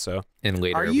like that. So, And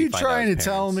later, Are we you find trying out to his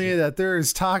tell parents. me that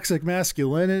there's toxic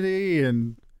masculinity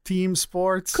in team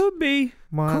sports? could be.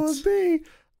 Could be.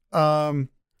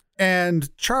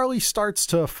 And Charlie starts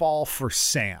to fall for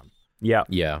Sam. Yeah.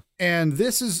 Yeah. And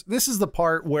this is the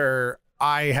part where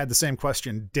I had the same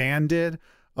question Dan did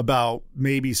about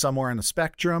maybe somewhere in the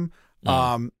spectrum.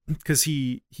 Because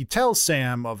he tells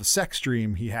Sam of a sex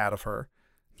dream he had of her,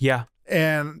 Yeah.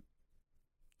 and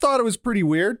thought it was pretty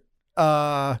weird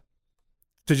to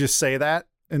just say that.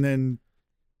 And then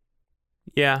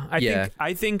Yeah.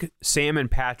 I think Sam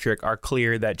and Patrick are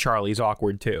clear that Charlie's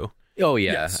awkward too. Oh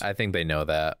yeah. Yes. I think they know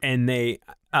that. And they,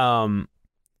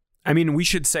 we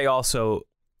should say also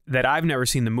that I've never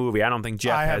seen the movie. I don't think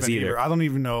Jeff I has haven't either. I don't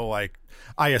even know. Like,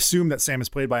 I assume that Sam is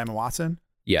played by Emma Watson.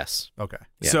 Yes. Okay.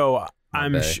 Yeah. So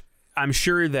I'm Okay. I'm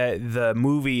sure that the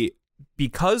movie,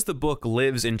 because the book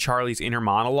lives in Charlie's inner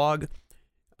monologue,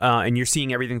 and you're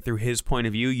seeing everything through his point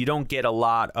of view, you don't get a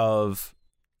lot of.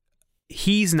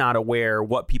 He's not aware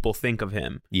what people think of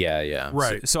him. Yeah. Yeah.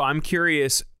 Right. So I'm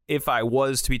curious if I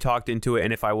was to be talked into it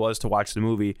and if I was to watch the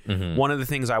movie. One of the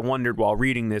things I wondered while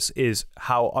reading this is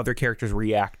how other characters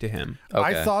react to him. Okay.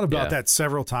 I thought about Yeah. that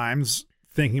several times,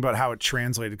 thinking about how it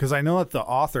translated, because I know that the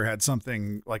author had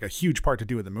something like a huge part to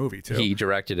do with the movie too. He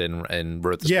directed and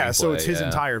wrote the Yeah, so screenplay, it's his yeah.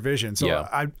 entire vision. So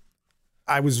Yeah.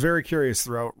 I was very curious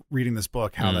throughout reading this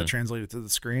book how that translated to the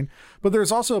screen. But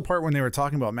there's also a part when they were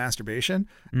talking about masturbation,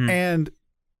 and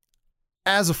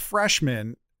as a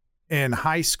freshman in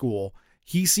high school,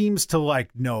 he seems to like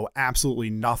know absolutely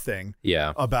nothing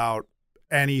Yeah. about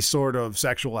any sort of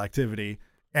sexual activity.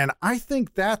 And I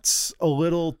think that's a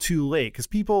little too late, because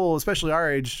people, especially our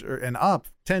age and up,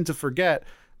 tend to forget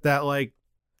that like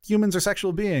humans are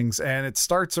sexual beings, and it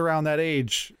starts around that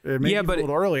age, maybe Yeah, but a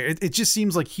little earlier. It just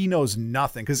seems like he knows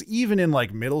nothing, because even in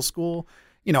like middle school,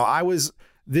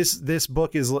 this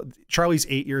book is, Charlie's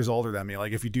 8 years older than me,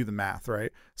 like if you do the math,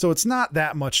 right? So it's not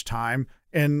that much time,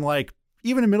 and like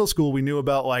even in middle school we knew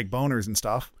about like boners and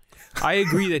stuff. I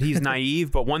agree that he's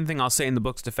naive, but one thing I'll say in the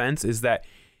book's defense is that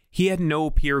he had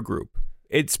no peer group.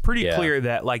 It's pretty Yeah. clear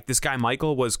that like this guy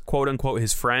Michael was quote unquote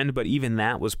his friend, but even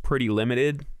that was pretty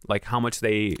limited, like how much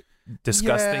they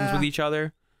discuss things Yeah. with each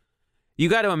other. You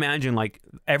got to imagine like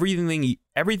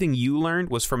everything you learned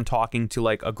was from talking to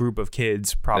like a group of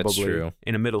kids probably true.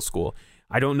 in a middle school.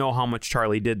 I don't know how much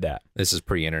Charlie did that. This is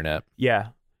pre-internet. Yeah.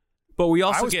 But we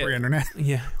also I was get pre-internet.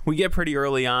 Yeah, we get pretty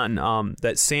early on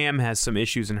that Sam has some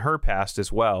issues in her past as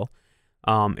well.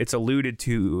 It's alluded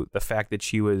to the fact that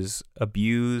she was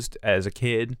abused as a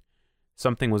kid.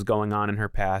 Something was going on in her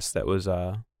past that was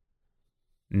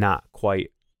not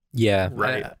quite Yeah.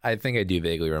 Right. I think I do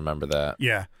vaguely remember that.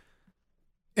 Yeah.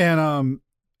 And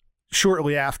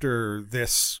shortly after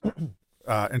this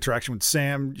interaction with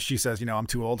Sam, she says, I'm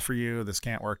too old for you. This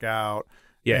can't work out.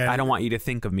 Yeah, And- I don't want you to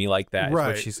think of me like that, is right.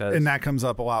 what she says. And that comes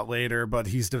up a lot later, but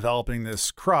he's developing this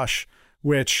crush,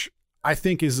 which I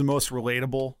think is the most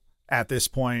relatable at this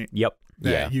point Yep.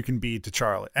 that Yeah. you can be to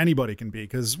Charlie. Anybody can be,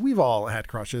 because we've all had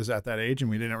crushes at that age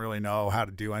and we didn't really know how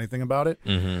to do anything about it.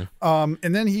 Mm-hmm.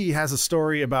 And then he has a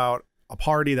story about a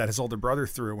party that his older brother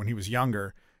threw when he was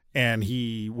younger, and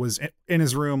he was in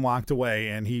his room locked away,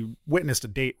 and he witnessed a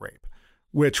date rape,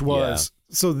 which was,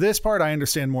 so this part I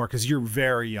understand more because you're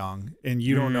very young and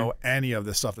you don't know any of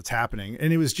the stuff that's happening.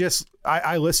 And it was just,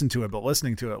 I listened to it, but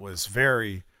listening to it was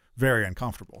very, very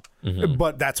uncomfortable,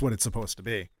 but that's what it's supposed to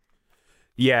be.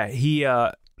 Yeah, he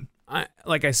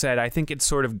like I said, I think it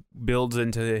sort of builds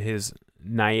into his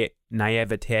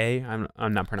naivete. I'm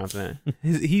not pronouncing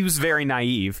it. He was very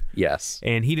naive, Yes.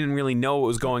 and he didn't really know what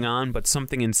was going on, but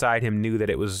something inside him knew that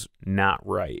it was not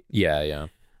right. Yeah.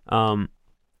 Yeah.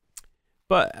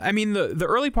 But I mean, the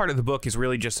early part of the book is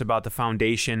really just about the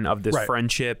foundation of this Right.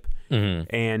 friendship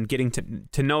Mm-hmm. and getting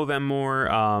to know them more.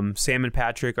 Sam and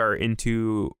Patrick are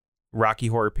into Rocky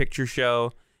Horror Picture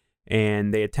Show,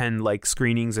 and they attend like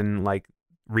screenings and like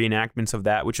reenactments of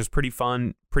that, which was pretty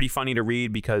fun, pretty funny to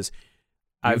read because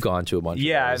I've gone to a bunch.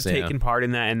 Yeah, of those, I've taken part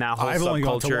in that and that whole I've only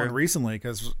gone to subculture. one recently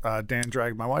because Dan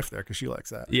dragged my wife there because she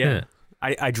likes that. Yeah,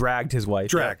 I dragged his wife.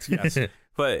 Dragged, yes.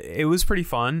 But it was pretty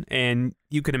fun, and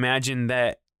you can imagine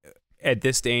that at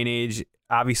this day and age,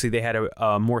 obviously they had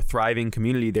a more thriving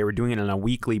community. They were doing it on a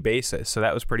weekly basis, so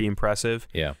that was pretty impressive.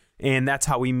 Yeah, and that's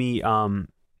how we meet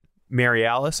Mary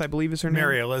Alice, I believe is her name.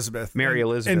 Mary Elizabeth.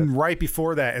 Elizabeth. And right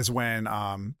before that is when,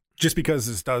 just because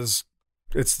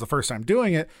it's the first time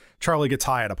doing it, Charlie gets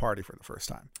high at a party for the first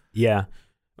time. Yeah.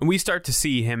 And we start to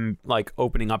see him like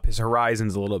opening up his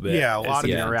horizons a little bit. Yeah, a lot as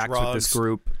he of interacts drugs, with this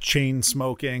group. Chain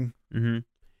smoking. Mm-hmm.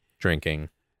 drinking.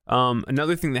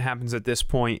 Another thing that happens at this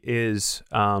point is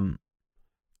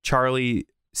Charlie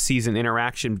sees an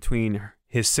interaction between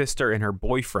his sister and her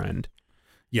boyfriend.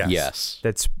 Yes.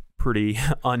 That's pretty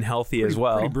unhealthy as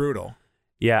well. Pretty brutal.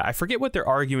 Yeah, I forget what they're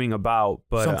arguing about,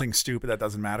 but Something stupid that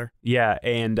doesn't matter. yeah,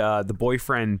 and the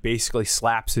boyfriend basically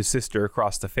slaps his sister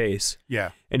across the face.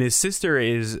 Yeah. And his sister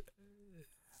is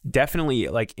definitely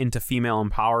like into female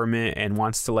empowerment and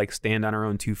wants to like stand on her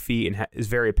own 2 feet and is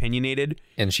very opinionated.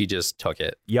 And she just took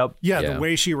it. Yep. Yeah, Yeah. the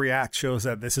way she reacts shows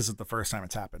that this isn't the first time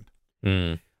it's happened.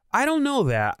 Mm. I don't know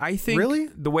that. I think Really?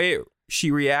 the way she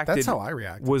reacted That's how I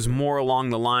react. was more along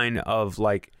the line of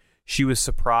like she was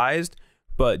surprised,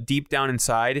 but deep down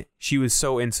inside, she was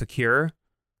so insecure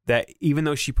that even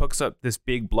though she puts up this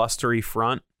big blustery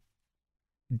front,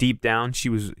 deep down she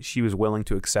was willing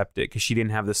to accept it because she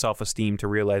didn't have the self-esteem to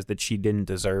realize that she didn't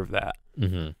deserve that.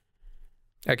 Mm-hmm.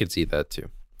 I could see that too.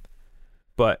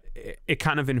 But it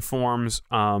kind of informs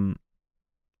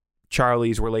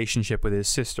Charlie's relationship with his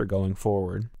sister going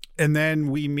forward. And then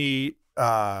we meet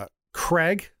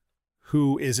Craig,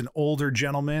 who is an older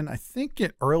gentleman, I think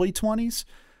in early 20s.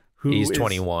 He's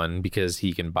 21 because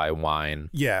he can buy wine.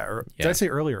 Yeah. Did I say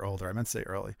early or older? I meant to say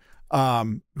early.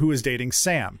 Who is dating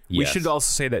Sam. We Yes. should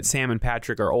also say that Sam and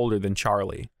Patrick are older than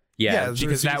Charlie. Yeah,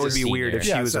 Because that would be weird if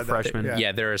Yeah, she was I a said that, freshman. yeah.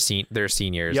 Yeah, they're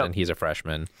seniors Yep. and he's a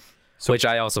freshman. Which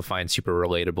I also find super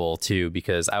relatable too,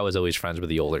 because I was always friends with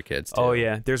the older kids too. Oh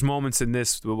yeah, there's moments in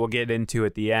this that we'll get into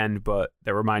at the end, but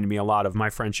that reminded me a lot of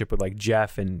my friendship with like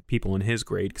Jeff and people in his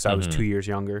grade because I was 2 years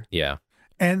younger. Yeah.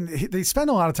 And they spend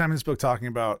a lot of time in this book talking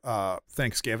about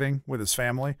Thanksgiving with his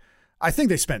family. I think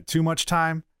they spent too much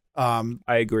time. I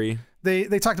agree.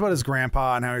 They talked about his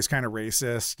grandpa and how he's kind of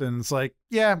racist. And it's like,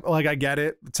 yeah, like I get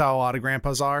it. That's how a lot of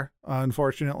grandpas are,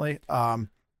 unfortunately.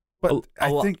 But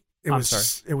I think it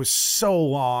was so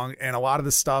long. And a lot of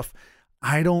the stuff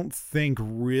I don't think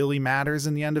really matters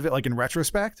in the end of it. Like in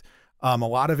retrospect, a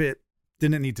lot of it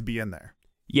didn't need to be in there.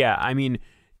 Yeah, I mean,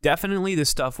 definitely the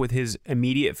stuff with his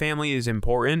immediate family is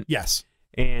important. Yes.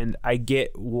 And I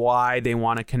get why they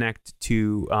want to connect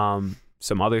to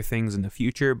some other things in the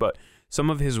future, but some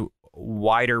of his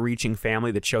wider reaching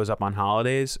family that shows up on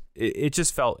holidays, it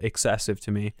just felt excessive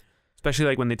to me, especially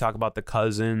like when they talk about the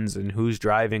cousins and who's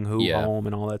driving who home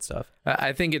and all that stuff.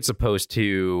 I think it's supposed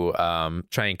to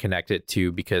try and connect it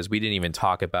to, because we didn't even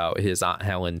talk about his Aunt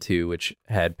Helen too, which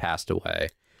had passed away.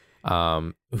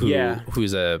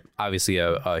 Who's obviously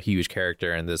a huge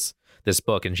character in this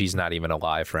book, and she's not even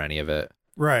alive for any of it.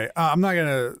 Right.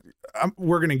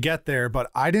 We're going to get there,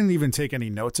 but I didn't even take any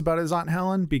notes about his Aunt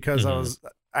Helen because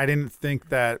I didn't think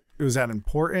that it was that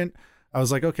important. I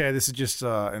was like, okay, this is just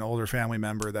an older family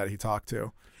member that he talked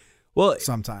to. Well,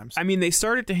 sometimes. I mean, they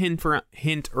started to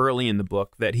hint early in the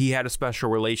book that he had a special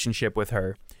relationship with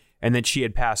her and that she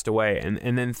had passed away.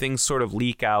 And then things sort of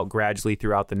leak out gradually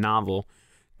throughout the novel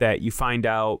that you find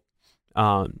out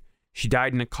she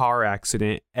died in a car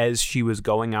accident as she was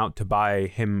going out to buy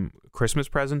him Christmas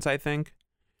presents, I think.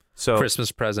 So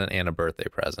Christmas present and a birthday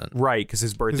present. Right, because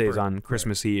his birthday is on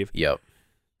Christmas Eve. Yep.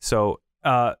 So,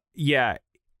 yeah,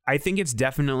 I think it's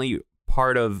definitely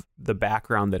part of the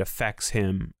background that affects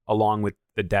him, along with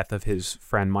the death of his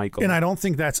friend Michael. And I don't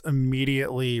think that's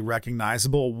immediately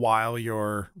recognizable while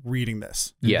you're reading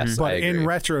this. Yes, But I agree. in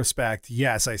retrospect,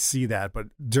 yes, I see that. But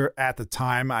at the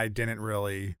time, I didn't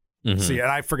really see it.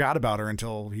 And I forgot about her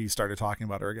until he started talking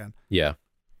about her again. Yeah.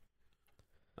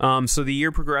 So the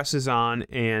year progresses on,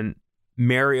 and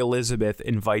Mary Elizabeth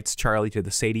invites Charlie to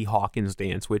the Sadie Hawkins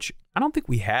dance, which I don't think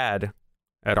we had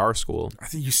at our school. I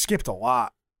think you skipped a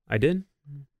lot. I did?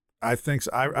 I think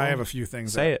so. I have a few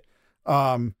things. Say it.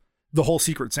 The whole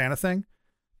Secret Santa thing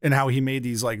and how he made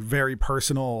these like very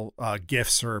personal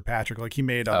gifts for Patrick. Like he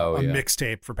made a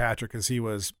mixtape for Patrick because he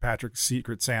was Patrick's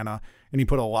Secret Santa, and he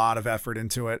put a lot of effort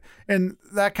into it. And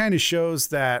that kind of shows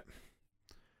that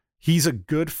he's a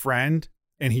good friend,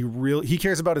 and he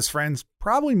cares about his friends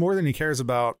probably more than he cares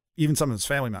about even some of his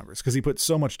family members, because he put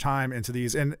so much time into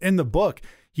these. And in the book,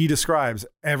 he describes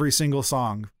every single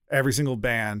song, every single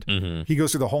band. He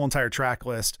goes through the whole entire track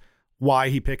list, why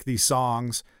he picked these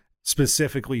songs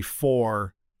specifically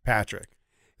for Patrick,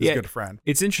 his good friend.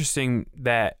 It's interesting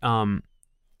that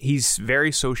he's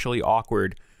very socially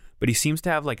awkward, but he seems to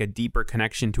have like a deeper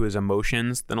connection to his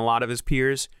emotions than a lot of his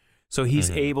peers. So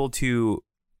he's able to,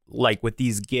 like with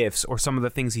these gifts or some of the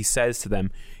things he says to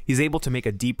them, he's able to make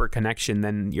a deeper connection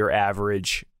than your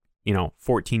average,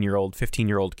 14-year-old,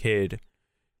 15-year-old kid.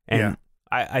 And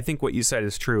I think what you said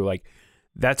is true. Like,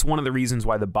 that's one of the reasons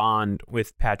why the bond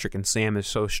with Patrick and Sam is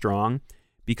so strong,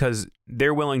 because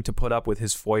they're willing to put up with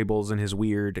his foibles and his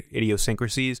weird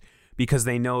idiosyncrasies because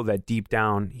they know that deep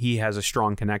down he has a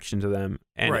strong connection to them.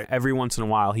 And every once in a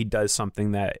while he does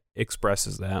something that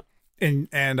expresses that. And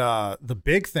the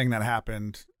big thing that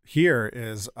happened here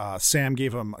is Sam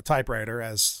gave him a typewriter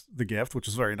as the gift, which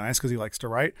is very nice because he likes to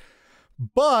write.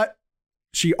 But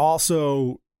she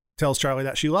also tells Charlie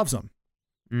that she loves him.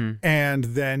 And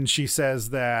then she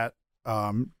says that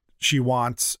she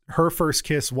wants her first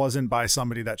kiss wasn't by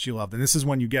somebody that she loved. And this is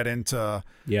when you get into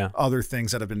other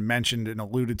things that have been mentioned and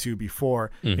alluded to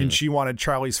before. And she wanted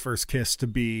Charlie's first kiss to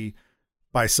be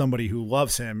by somebody who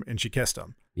loves him, and she kissed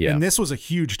him. And this was a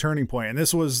huge turning point. And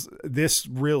this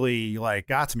really like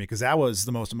got to me, because that was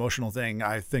the most emotional thing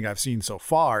I think I've seen so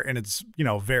far. And it's,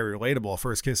 very relatable.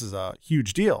 First kiss is a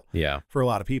huge deal for a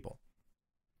lot of people.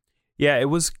 Yeah, it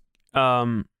was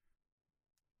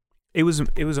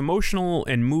emotional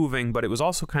and moving, but it was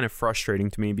also kind of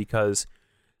frustrating to me because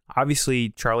obviously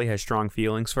Charlie has strong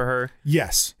feelings for her.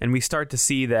 Yes. And we start to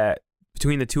see that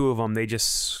between the two of them, they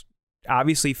just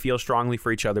obviously feel strongly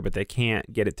for each other, but they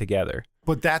can't get it together.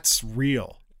 But that's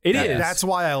real. It is. That's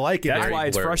why I like it. That's why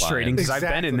it's frustrating, because I've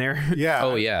been in there. Yeah.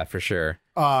 Oh yeah, for sure.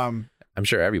 I'm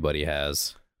sure everybody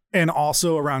has. And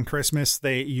also around Christmas,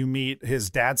 you meet his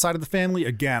dad's side of the family.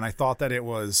 Again, I thought that it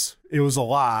was a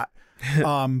lot.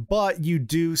 But you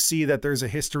do see that there's a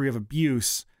history of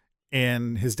abuse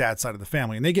in his dad's side of the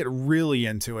family, and they get really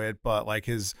into it. But like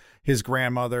his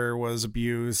grandmother was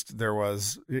abused. There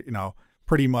was,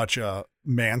 pretty much a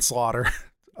manslaughter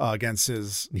against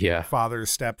his father's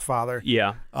stepfather.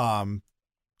 Yeah.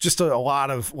 Just a lot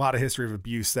of history of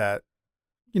abuse that,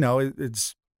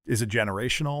 is it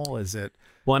generational? Is it?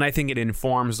 Well, and I think it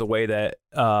informs the way that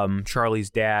Charlie's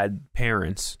dad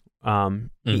parents.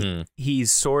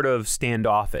 He's sort of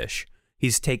standoffish.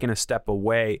 He's taken a step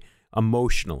away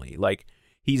emotionally. Like,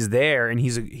 he's there and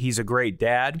he's a great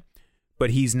dad, but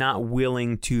he's not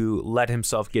willing to let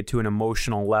himself get to an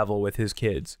emotional level with his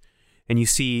kids. And you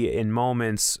see in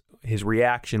moments his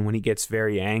reaction when he gets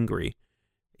very angry,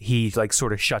 he like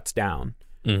sort of shuts down.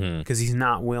 Because he's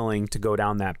not willing to go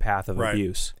down that path of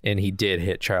abuse. And he did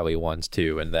hit Charlie once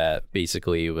too, and that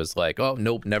basically was like, oh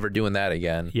nope, never doing that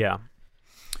again. Yeah.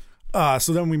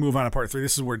 So then we move on to part 3.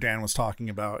 This is where Dan was talking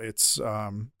about. It's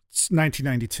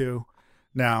 1992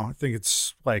 now. I think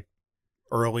it's like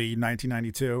early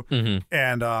 1992.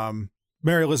 And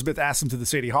Mary Elizabeth asks him to the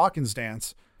Sadie Hawkins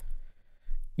dance.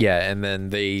 Yeah, and then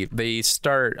they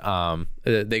start.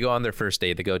 They go on their first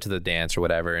date. They go to the dance or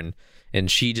whatever, and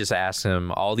she just asks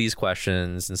him all these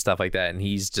questions and stuff like that, and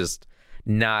he's just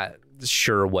not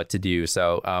sure what to do.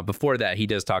 So before that, he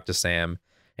does talk to Sam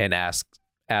and ask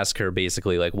her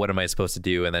basically like, what am I supposed to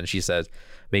do? And then she says,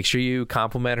 make sure you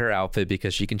compliment her outfit,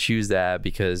 because she can choose that,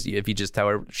 because if you just tell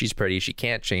her she's pretty, she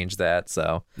can't change that.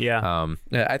 So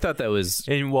I thought that was,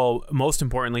 and well, most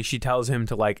importantly, she tells him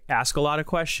to like ask a lot of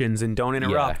questions and don't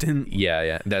interrupt. And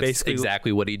that's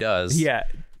exactly what he does. Yeah,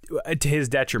 to his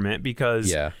detriment,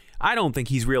 because I don't think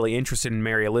he's really interested in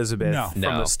Mary Elizabeth from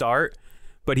the start.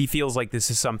 But he feels like this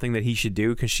is something that he should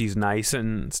do because she's nice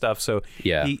and stuff. So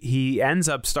he ends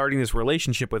up starting this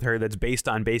relationship with her that's based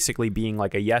on basically being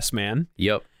like a yes man.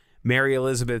 Yep. Mary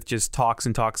Elizabeth just talks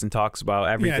and talks and talks about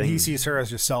everything. Yeah, and he sees her as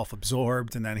just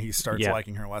self-absorbed, and then he starts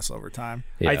liking her less over time.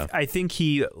 Yeah. I think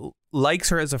he likes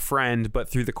her as a friend, but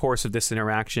through the course of this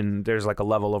interaction, there's like a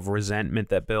level of resentment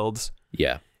that builds.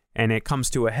 Yeah. And it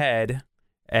comes to a head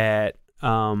at...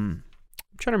 I'm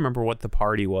trying to remember what the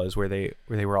party was where they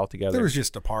were all together. There was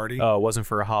just a party. Oh, it wasn't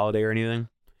for a holiday or anything.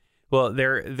 Well,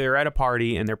 they're at a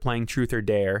party and they're playing Truth or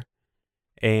Dare,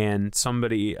 and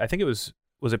somebody, I think it was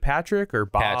it Patrick or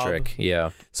Bob? Patrick, yeah.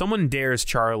 Someone dares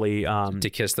Charlie to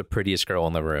kiss the prettiest girl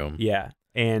in the room. Yeah,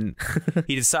 and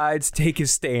he decides to take his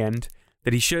stand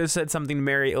that he should have said something to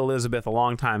Mary Elizabeth a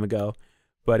long time ago.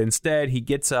 But instead, he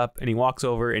gets up and he walks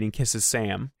over and he kisses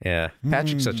Sam. Yeah,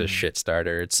 Patrick's such a shit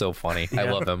starter. It's so funny. I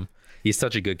love him. He's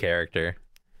such a good character.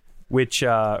 which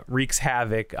wreaks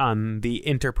havoc on the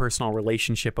interpersonal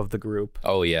relationship of the group.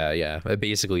 Oh, yeah. It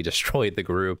basically destroyed the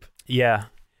group. Yeah.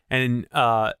 And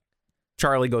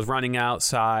Charlie goes running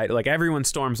outside. Like, everyone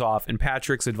storms off, and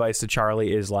Patrick's advice to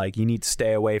Charlie is, like, you need to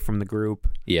stay away from the group.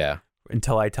 Yeah.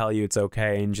 Until I tell you it's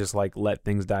okay, and just, like, let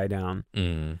things die down.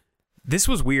 Mm. This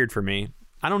was weird for me.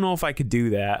 I don't know if I could do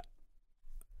that.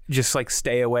 Just, like,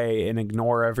 stay away and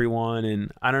ignore everyone,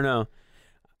 and I don't know.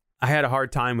 I had a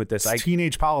hard time with this. It's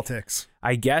teenage politics.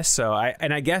 I guess so.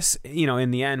 I guess, in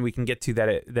the end, we can get to that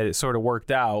it sort of worked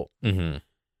out. Mm-hmm.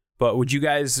 But would you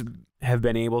guys have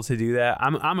been able to do that?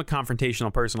 I'm a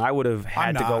confrontational person. I would have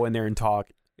had to go in there and talk.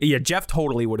 Yeah, Jeff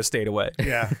totally would have stayed away.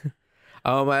 Yeah.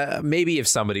 Maybe if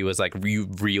somebody was like, you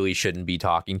really shouldn't be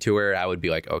talking to her, I would be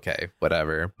like, okay,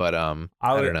 whatever. But I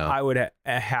don't know. I would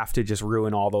have to just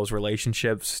ruin all those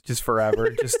relationships just forever,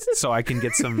 just so I can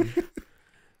get some.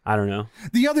 I don't know.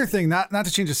 The other thing, not to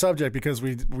change the subject because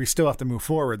we still have to move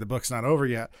forward. The book's not over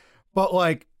yet, but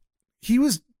like he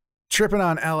was tripping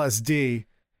on LSD,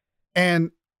 and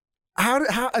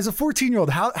how as a 14-year-old,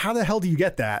 how the hell do you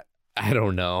get that? I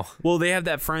don't know. Well, they have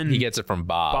that friend. He gets it from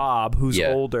Bob. Bob, who's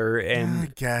older, and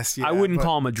I guess. Yeah, I wouldn't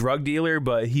call him a drug dealer,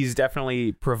 but he's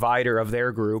definitely provider of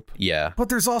their group. Yeah. But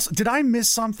there's also, did I miss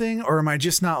something, or am I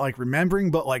just not like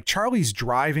remembering? But like Charlie's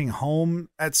driving home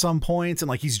at some points, and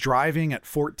like he's driving at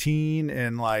 14,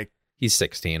 and like he's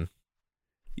 16.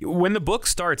 When the book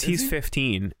starts, he's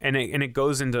 15, and it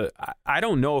goes into. I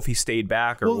don't know if he stayed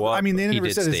back or what. I mean, they never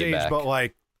said his age, back. but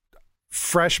like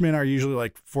freshmen are usually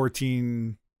like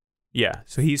 14. Yeah,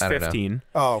 so he's 15.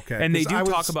 Oh, okay. And they do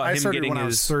talk about him getting when I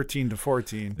was his 13 to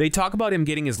 14. They talk about him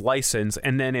getting his license,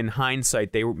 and then in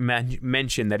hindsight, they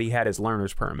mention that he had his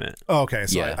learner's permit. Oh, okay,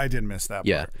 so yeah. I did miss that.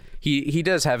 Yeah, part. he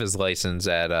does have his license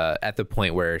at the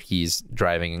point where he's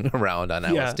driving around on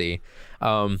LSD.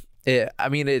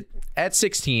 At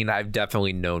 16, I've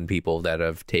definitely known people that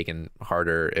have taken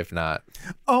harder, if not.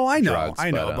 Oh, I know, drugs,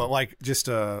 but like just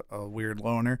a weird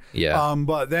loner. Yeah.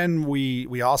 But then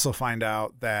we also find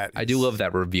out that I do love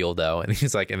that reveal though, and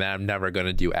he's like, and then I'm never going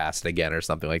to do acid again or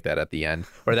something like that at the end,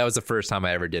 or that was the first time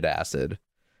I ever did acid.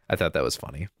 I thought that was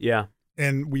funny. Yeah.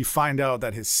 And we find out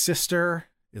that his sister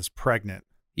is pregnant.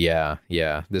 Yeah.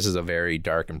 This is a very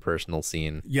dark and personal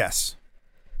scene. Yes.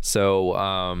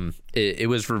 So it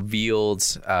was revealed.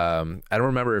 I don't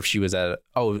remember if she was at.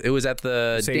 Oh, it was at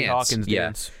the St. dance. Hawkins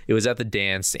dance. It was at the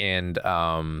dance, and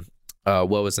what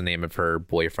was the name of her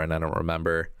boyfriend? I don't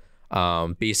remember.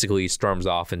 Basically storms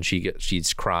off, and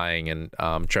she's crying, and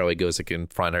Charlie goes to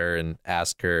confront her and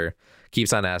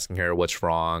keeps on asking her what's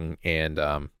wrong, and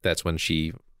that's when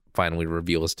she finally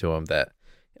reveals to him that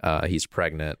he's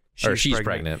pregnant. She's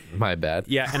pregnant. My bad.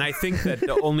 Yeah, and I think that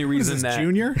the only reason that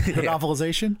junior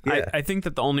novelization. I think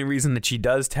that the only reason that she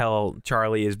does tell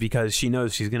Charlie is because she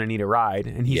knows she's going to need a ride,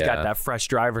 and he's got that fresh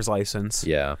driver's license.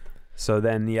 Yeah. So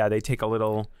then, they take a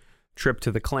little trip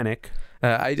to the clinic.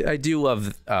 I do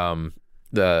love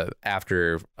the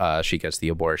after she gets the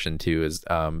abortion too is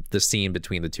the scene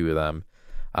between the two of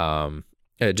them.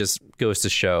 It just goes to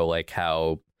show like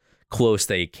how close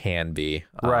they can be.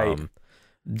 Right.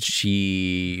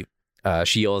 She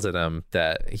yells at him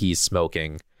that he's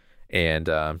smoking, and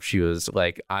she was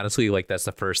like, honestly, like that's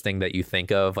the first thing that you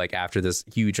think of like after this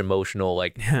huge emotional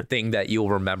like thing that you'll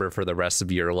remember for the rest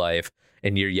of your life,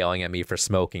 and you're yelling at me for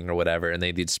smoking or whatever, and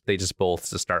they just both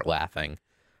just start laughing.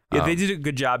 Yeah, they did a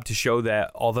good job to show that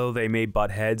although they may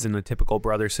butt heads in a typical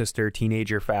brother-sister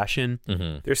teenager fashion,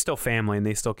 they're still family and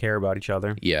they still care about each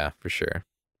other. Yeah, for sure.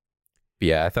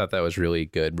 Yeah, I thought that was really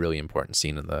good, really important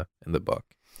scene in the book.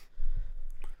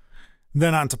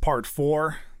 Then on to part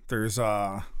 4. There's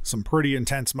some pretty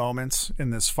intense moments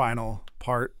in this final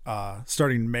part,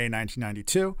 starting in May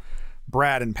 1992.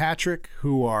 Brad and Patrick,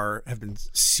 who have been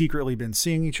secretly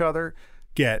seeing each other,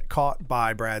 get caught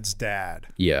by Brad's dad.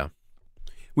 Yeah.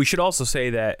 We should also say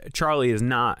that Charlie is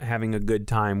not having a good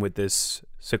time with this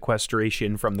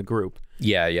sequestration from the group.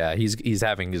 Yeah. He's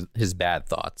having his bad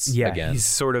thoughts again. He's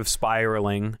sort of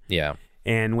spiraling. Yeah.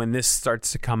 And when this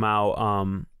starts to come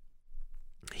out,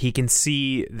 he can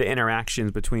see the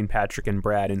interactions between Patrick and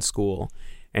Brad in school,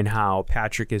 and how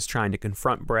Patrick is trying to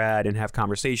confront Brad and have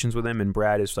conversations with him, and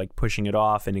Brad is like pushing it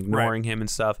off and ignoring him and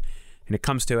stuff. And it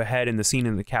comes to a head in the scene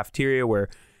in the cafeteria where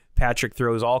Patrick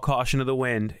throws all caution to the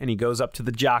wind and he goes up to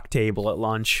the jock table at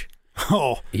lunch.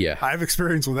 Oh, yeah. I have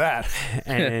experience with that.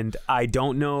 And we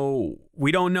don't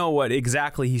know what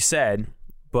exactly he said,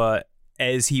 but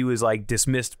as he was like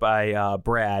dismissed by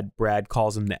Brad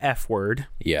calls him the F word.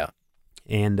 Yeah.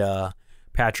 And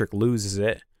Patrick loses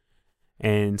it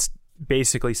and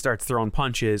basically starts throwing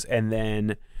punches. And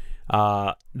then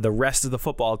The rest of the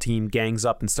football team gangs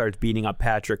up and starts beating up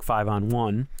Patrick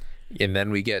 5-on-1. And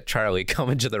then we get Charlie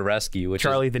coming to the rescue, which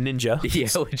Charlie the ninja.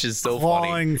 which is so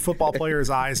clawing funny. football players'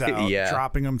 eyes out, Yeah.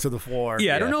 dropping them to the floor.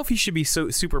 Yeah, I don't know if he should be so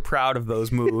super proud of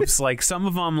those moves. Like some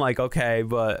of them, like okay,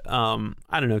 but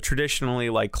I don't know. Traditionally,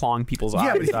 like clawing people's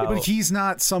eyes out. But he's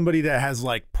not somebody that has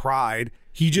like pride.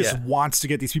 He just wants to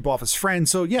get these people off his friend.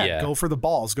 So go for the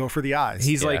balls, go for the eyes.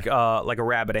 He's like a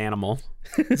rabid animal.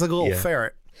 He's like a little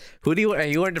ferret. Who do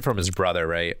you learned it from his brother,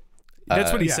 right?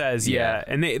 That's what he yeah. says, yeah.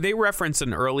 And they reference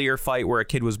an earlier fight where a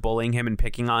kid was bullying him and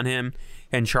picking on him,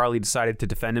 and Charlie decided to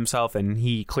defend himself, and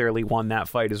he clearly won that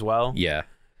fight as well. Yeah.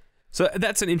 So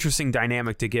that's an interesting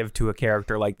dynamic to give to a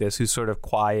character like this who's sort of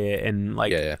quiet and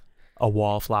like a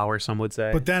wallflower, some would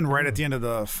say. But then right at the end of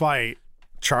the fight,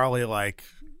 Charlie like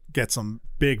gets some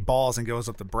big balls and goes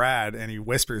up to Brad and he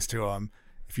whispers to him,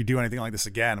 "If you do anything like this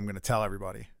again, I'm going to tell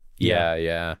everybody."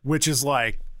 Yeah. Which is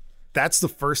like, that's the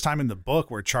first time in the book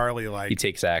where Charlie like He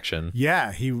takes action.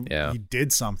 he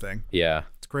did something. Yeah.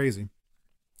 It's crazy.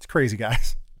 It's crazy,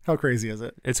 guys. How crazy is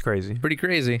it? it's crazy. Pretty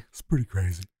crazy. It's pretty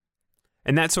crazy.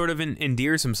 And that sort of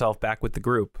endears himself back with the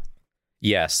group.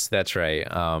 Yes, that's right.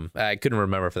 I couldn't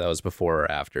remember if that was before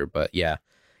or after, but yeah.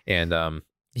 And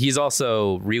he's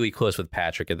also really close with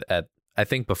Patrick at I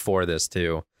think before this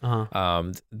too.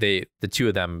 The two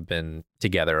of them have been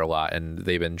together a lot, and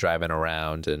they've been driving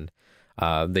around, and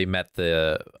they met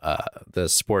the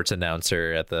sports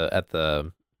announcer at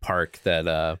the park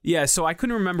that Yeah, so I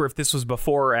couldn't remember if this was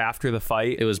before or after the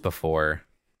fight. it was before.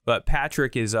 But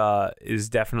Patrick is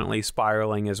definitely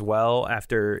spiraling as well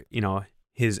after,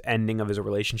 his ending of his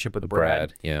relationship with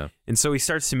Brad. Yeah. And so he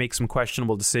starts to make some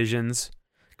questionable decisions.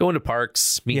 Going to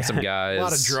parks, meeting some guys. A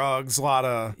lot of drugs, a lot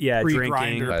of drinking.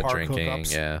 pre-grinder A lot of park drinking,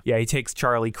 hookups. yeah. Yeah, he takes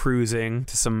Charlie cruising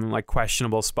to some like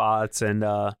questionable spots, and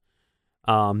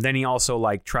then he also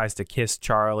like tries to kiss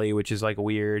Charlie, which is like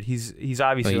weird. He's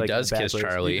obviously He like does in a bad kiss place.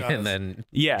 Charlie, He does. and then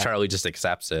Yeah. Charlie just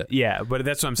accepts it. Yeah, but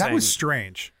that's what I'm That saying. was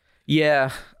strange.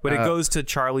 Yeah, But it goes to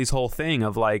Charlie's whole thing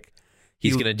of like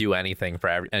he's gonna do anything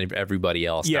for everybody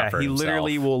else. yeah, not for he himself.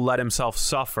 literally will let himself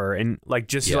suffer, and like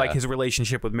just Yeah. like his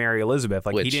relationship with Mary Elizabeth,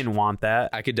 like he Which- didn't want that.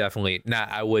 I could definitely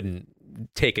not. I wouldn't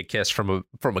take a kiss from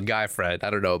a guy friend. I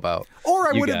don't know about. Or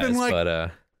I you would have been guys, like,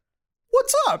 but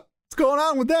 "What's up? What's going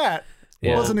on with that?"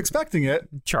 Yeah. Wasn't expecting it.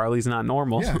 Charlie's not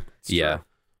normal. Yeah. it's yeah,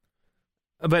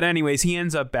 true. But anyways, he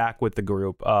ends up back with the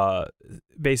group.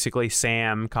 Basically,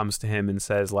 Sam comes to him and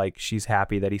says like she's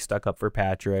happy that he stuck up for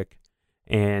Patrick,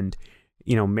 and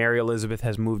Mary Elizabeth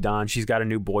has moved on. She's got a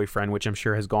new boyfriend, which I'm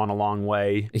sure has gone a long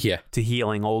way yeah, to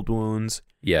healing old wounds.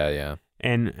 yeah.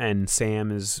 And Sam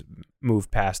has moved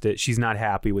past it. She's not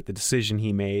happy with the decision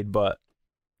he made, but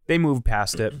they moved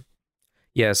past it.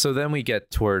 Yeah, so then we get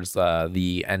towards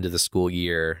the end of the school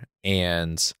year,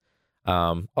 and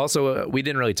also we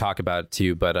didn't really talk about it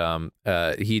too, but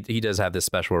he does have this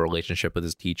special relationship with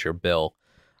his teacher Bill,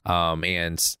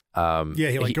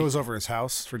 He goes over his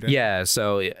house for dinner. Yeah,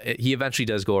 so he eventually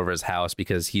does go over his house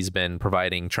because he's been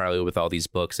providing Charlie with all these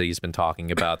books that he's been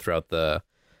talking about throughout the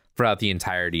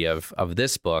entirety of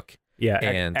this book. Yeah,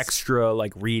 And- extra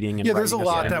like reading and There's a writing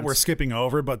lot that assignments. we're skipping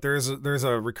over, but there's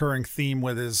a recurring theme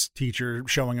with his teacher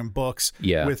showing him books.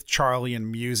 Yeah. With Charlie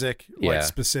and music, Yeah. like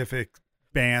specific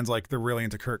bands, like they're really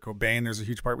into Kurt Cobain. There's a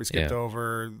huge part we skipped Yeah.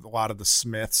 over. A lot of the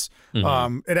Smiths.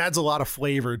 Mhm. It adds a lot of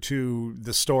flavor to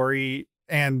the story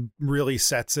and really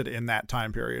sets it in that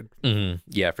time period. Mm-hmm.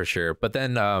 Yeah, for sure. But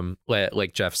then,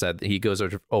 like Jeff said, he goes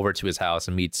over to his house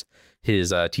and meets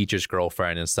his teacher's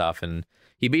girlfriend and stuff, and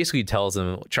he basically tells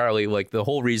him, Charlie, like the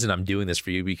whole reason I'm doing this for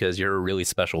you because you're a really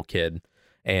special kid,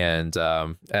 and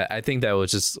I think that was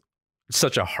just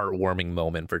such a heartwarming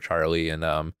moment for Charlie, and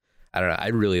I don't know, I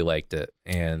really liked it,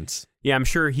 and Yeah, I'm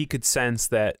sure he could sense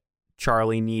that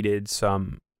Charlie needed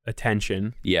some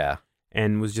attention yeah,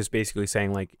 and was just basically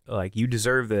saying like you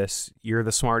deserve this. You're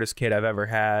the smartest kid I've ever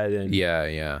had, and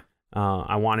yeah.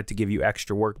 I wanted to give you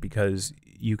extra work because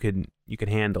you could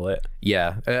handle it.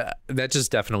 Yeah, that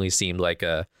just definitely seemed like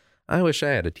I wish I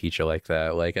had a teacher like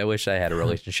that. Like, I wish I had a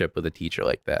relationship with a teacher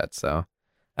like that. So,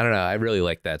 I don't know. I really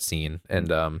like that scene.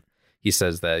 And he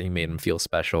says that he made him feel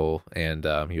special. And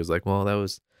he was like, well, that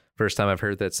was first time I've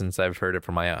heard that since I've heard it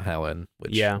from my Aunt Helen,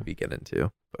 which we get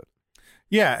into. But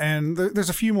Yeah, and there's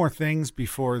a few more things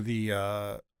before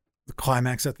the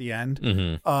climax at the end.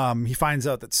 mm-hmm. He finds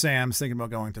out that Sam's thinking about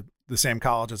going to the same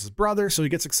college as his brother, so he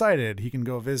gets excited. He can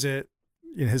go visit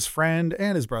his friend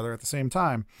and his brother at the same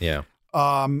time. Yeah.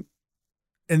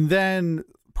 And then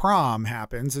prom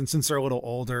happens, and since they're a little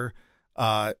older,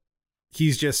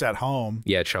 he's just at home.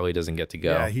 Yeah, Charlie doesn't get to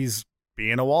go. Yeah, he's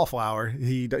being a wallflower.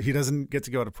 He doesn't get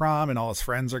to go to prom, and all his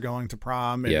friends are going to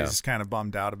prom, and Yeah. he's kind of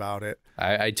bummed out about it.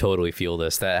 I totally feel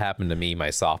this. That happened to me my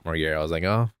sophomore year. I was like,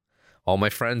 oh, all my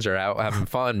friends are out having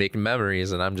fun, making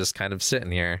memories, and I'm just kind of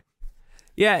sitting here.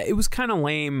 Yeah, it was kind of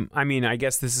lame. I mean, I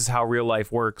guess this is how real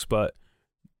life works, but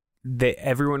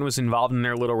everyone was involved in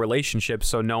their little relationship,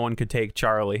 so no one could take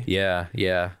Charlie. Yeah.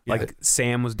 Like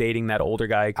Sam was dating that older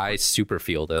guy, I super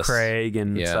feel this. Craig,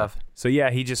 and Yeah. stuff. So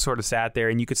yeah, he just sort of sat there,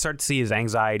 and you could start to see his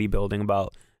anxiety building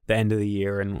about the end of the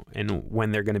year and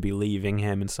when they're going to be leaving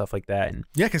him and stuff like that. And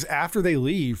Yeah, because after they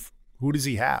leave, who does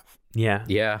he have? yeah.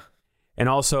 Yeah. And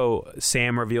also,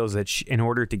 Sam reveals that in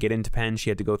order to get into Penn,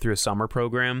 she had to go through a summer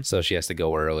program. So she has to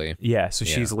go early. Yeah, so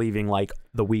Yeah. she's leaving like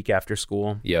the week after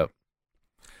school. Yep.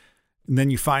 And then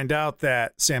you find out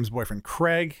that Sam's boyfriend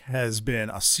Craig has been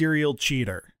a serial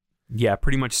cheater. Yeah,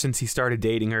 pretty much since he started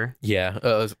dating her.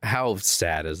 Yeah. How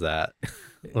sad is that?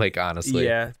 Like, honestly.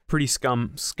 Yeah, pretty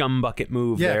scum bucket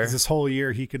move Yeah, there. because this whole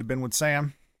year he could have been with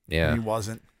Sam. Yeah. And he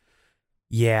wasn't.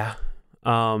 Yeah.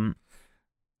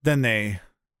 Then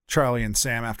Charlie and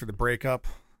Sam, after the breakup,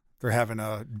 they're having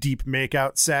a deep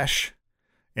makeout sesh,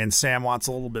 and Sam wants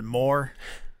a little bit more.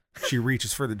 She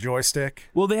reaches for the joystick.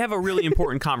 Well, they have a really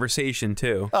important conversation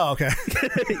too, Oh, okay.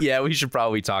 Yeah, we should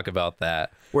probably talk about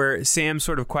that. where Sam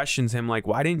sort of questions him like,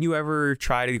 "Why didn't you ever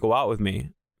try to go out with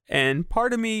me?" And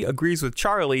part of me agrees with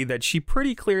Charlie that she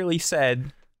pretty clearly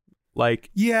said, like,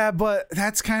 Yeah, but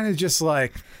that's kind of just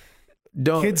like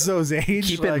Don't kids those age.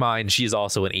 keep like, in mind she's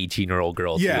also an 18-year-old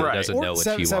girl too Yeah, who right. doesn't Or know what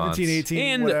 17, she wants. 18,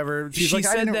 And whatever. She's she like, I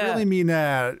said didn't that- really mean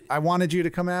that. I wanted you to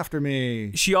come after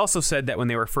me. she also said that when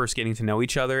they were first getting to know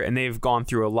each other, and they've gone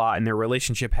through a lot, and their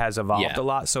relationship has evolved Yeah. a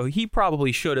lot. So he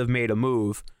probably should have made a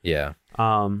move. Yeah.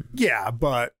 Yeah,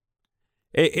 but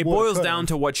It Well, boils could've. down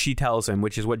to what she tells him,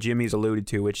 which is what Jimmy's alluded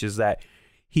to, which is that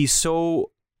he's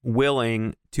so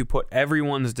willing to put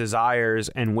everyone's desires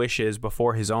and wishes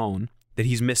before his own that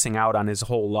he's missing out on his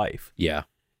whole life. Yeah.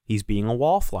 He's being a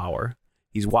wallflower.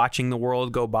 He's watching the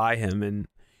world go by him, and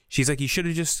she's like, "You should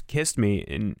have just kissed me,"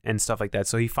 and stuff like that.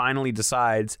 So he finally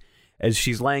decides, as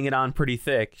she's laying it on pretty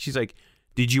thick, she's like,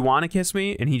 "Did you want to kiss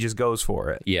me?" And he just goes for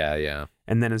it. Yeah. Yeah.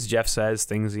 And then, as Jeff says,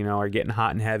 things, are getting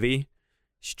hot and heavy.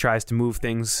 She tries to move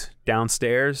things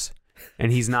downstairs,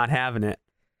 and he's not having it.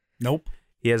 nope.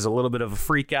 He has a little bit of a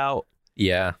freak out.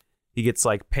 Yeah. He gets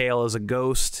like pale as a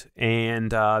ghost,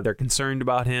 and they're concerned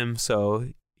about him. So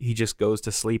he just goes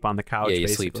to sleep on the couch. Yeah, he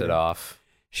basically. sleeps it off.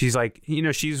 She's like,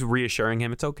 she's reassuring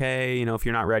him it's okay, if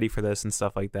you're not ready for this and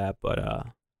stuff like that. But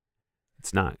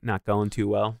it's not going too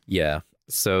well. Yeah.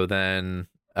 So then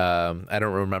I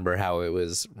don't remember how it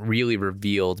was really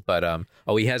revealed, but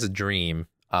he has a dream.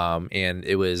 And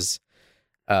it was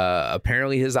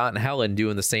apparently his Aunt Helen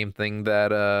doing the same thing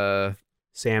that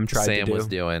Sam tried to do. was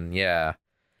doing. Yeah.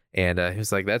 And he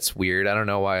was like, that's weird. I don't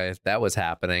know why that was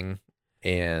happening.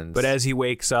 But as he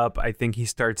wakes up, I think he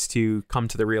starts to come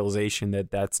to the realization that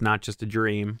that's not just a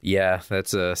dream. yeah,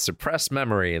 that's a suppressed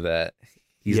memory that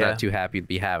he's Yeah. not too happy to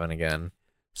be having again.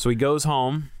 So he goes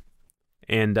home,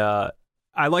 and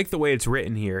I like the way it's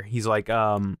written here. He's like,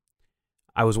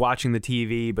 I was watching the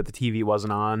TV, but the TV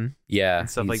wasn't on. Yeah. And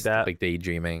stuff like he's, that. Like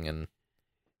daydreaming and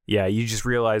Yeah, you just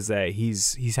realize that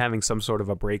he's having some sort of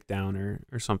a breakdown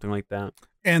or something like that.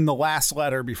 And the last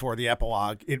letter before the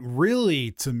epilogue, it really,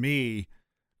 to me,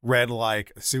 read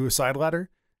like a suicide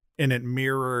letter, and it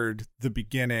mirrored the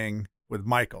beginning with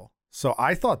Michael. So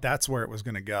I thought that's where it was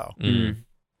going to go.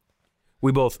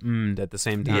 We both at the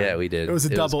same time. Yeah, we did. It was a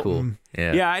double cool.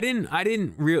 Yeah. Yeah, I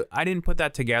didn't put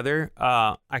that together.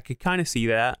 I could kind of see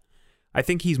that. I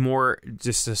think he's more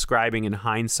just describing in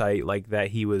hindsight like that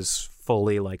he was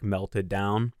fully like melted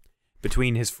down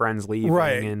between his friends leaving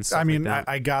Right. and stuff I mean, like that.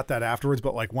 I got that afterwards,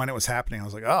 but like when it was happening, I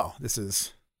was like, oh, this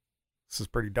is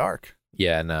pretty dark.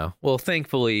 Yeah, no. Well,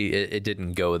 thankfully, it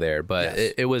didn't go there, but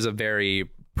Yes. it was a very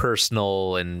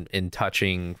personal and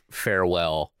touching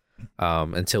farewell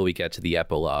until we get to the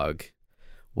epilogue,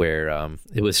 where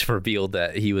it was revealed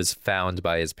that he was found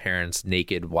by his parents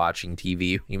naked watching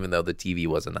TV, even though the TV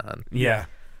wasn't on. yeah.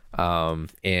 And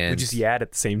We just yad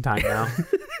at the same time now.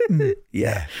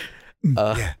 yeah.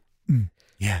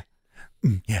 Yeah.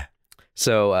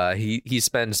 So he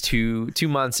spends two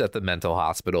months at the mental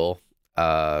hospital,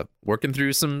 working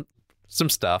through some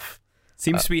stuff.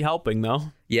 Seems to be helping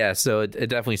though. Yeah, so it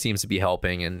definitely seems to be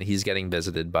helping, and he's getting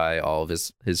visited by all of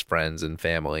his friends and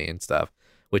family and stuff,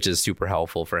 which is super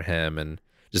helpful for him, and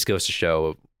just goes to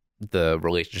show the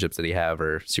relationships that he have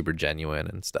are super genuine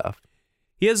and stuff.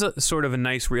 He has a sort of a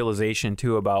nice realization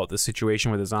too about the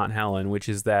situation with his Aunt Helen, which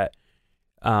is that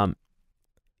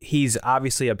he's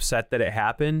obviously upset that it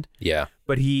happened. Yeah.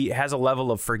 But he has a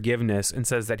level of forgiveness and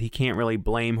says that he can't really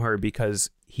blame her because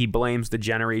he blames the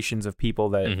generations of people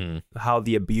that how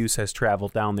the abuse has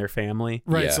traveled down their family.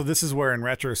 Right. Yeah. So this is where, in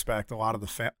retrospect, a lot of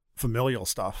the familial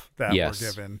stuff that Yes. we're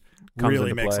given Comes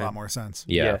really into makes play. a lot more sense.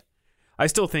 Yeah. I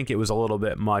still think it was a little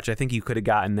bit much. I think you could have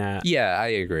gotten that. Yeah, I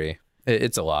agree.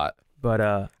 It's a lot. But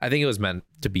I think it was meant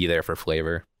to be there for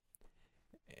flavor.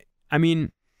 I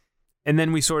mean, and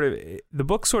then the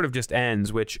book sort of just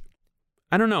ends, which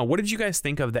I don't know. What did you guys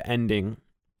think of the ending?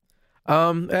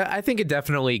 I think it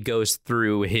definitely goes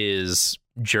through his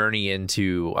journey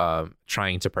into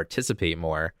trying to participate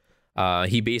more.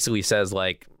 He basically says,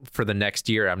 like, for the next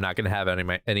year, I'm not going to have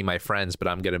any of my friends, but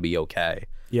I'm going to be okay.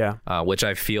 Yeah. Which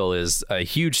I feel is a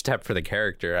huge step for the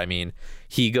character. I mean,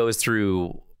 he goes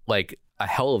through like a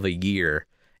hell of a year,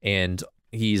 and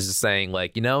he's saying,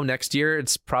 like, you know, next year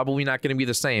it's probably not going to be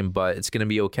the same, but it's going to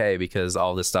be okay because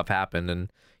all this stuff happened,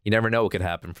 and you never know what could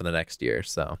happen for the next year.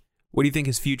 So What do you think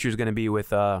his future is going to be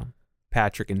with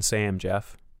Patrick and Sam,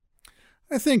 Jeff?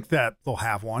 I think that they'll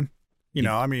have one. You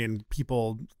know, I mean,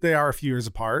 they are a few years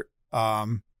apart.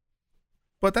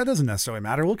 But that doesn't necessarily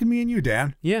matter. Look at me and you,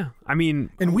 Dan. Yeah. I mean,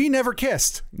 And we never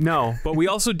kissed. no, but we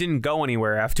also didn't go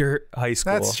anywhere after high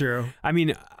school. That's true. I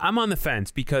mean, I'm on the fence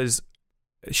because,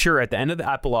 sure, at the end of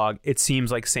the epilogue, it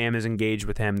seems like Sam is engaged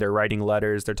with him. They're writing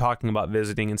letters. They're talking about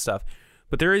visiting and stuff.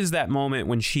 But there is that moment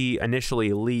when she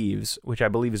initially leaves, which I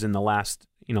believe is in the last,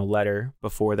 letter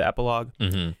before the epilogue.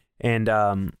 mm-hmm.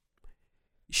 And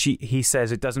he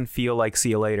says, it doesn't feel like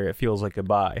see you later. It feels like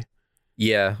goodbye.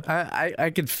 Yeah,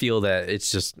 I could feel that it's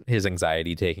just his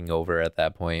anxiety taking over at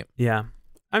that point. Yeah.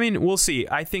 I mean, we'll see.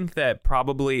 I think that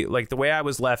probably, like, the way I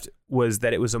was left was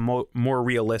that it was a more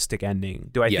realistic ending.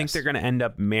 Do I think Yes. they're going to end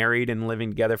up married and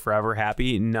living together forever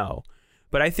happy? No.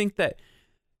 But I think that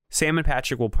Sam and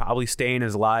Patrick will probably stay in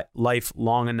his life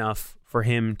long enough for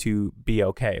him to be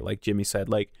okay, like Jimmy said.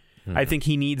 Like, I think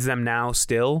he needs them now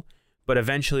still, but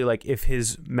eventually, like, if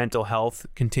his mental health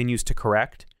continues to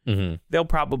correct, they'll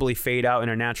probably fade out in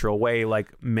a natural way, like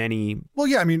many Well,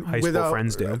 yeah, I mean, high school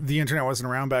friends do. The internet wasn't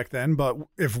around back then, but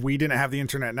if we didn't have the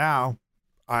internet now,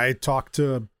 I talked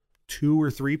to 2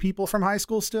 or 3 people from high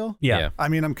school still. Yeah. I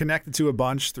mean, I'm connected to a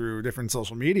bunch through different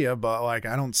social media, but like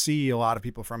I don't see a lot of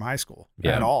people from high school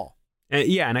at all.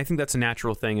 And I think that's a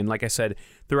natural thing. And like I said,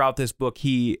 throughout this book,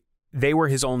 they were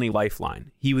his only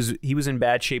lifeline. He was in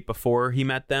bad shape before he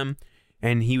met them,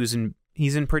 and he's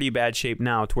in pretty bad shape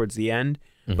now towards the end.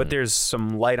 But there's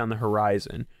some light on the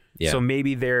horizon. Yeah. So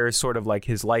maybe they're sort of like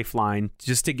his lifeline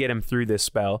just to get him through this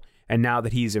spell. And now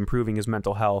that he's improving his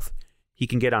mental health, he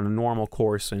can get on a normal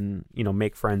course and,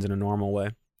 make friends in a normal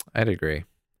way. I'd agree.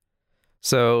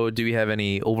 So do we have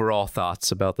any overall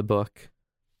thoughts about the book?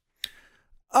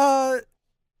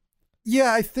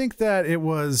 Yeah, I think that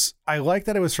I like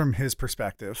that it was from his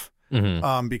perspective.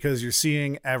 Because you're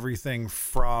seeing everything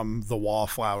from the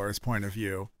Wallflower's point of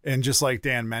view. And just like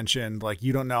Dan mentioned, like,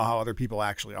 you don't know how other people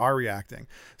actually are reacting.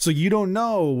 So you don't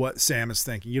know what Sam is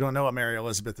thinking. You don't know what Mary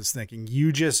Elizabeth is thinking.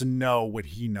 You just know what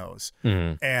he knows.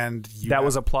 And That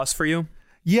was a plus for you?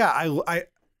 yeah,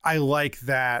 I like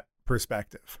that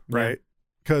perspective, right?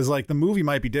 Because like the movie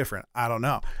might be different. I don't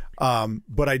know.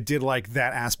 But I did like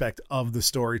that aspect of the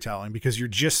storytelling because you're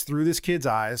just through this kid's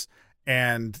eyes.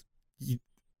 And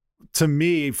to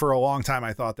me, for a long time,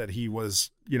 I thought that he was,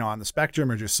 on the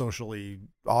spectrum or just socially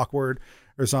awkward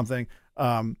or something.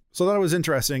 So that was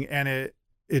interesting. And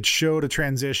it showed a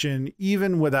transition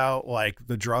even without like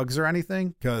the drugs or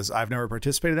anything, because I've never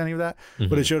participated in any of that,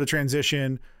 but it showed a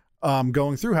transition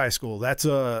going through high school. That's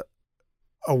a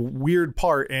weird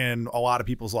part in a lot of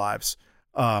people's lives,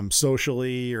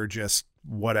 socially or just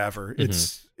whatever. It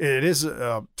is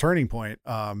a turning point.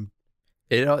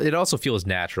 It also feels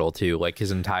natural too, like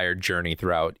his entire journey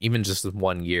throughout, even just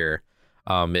 1 year.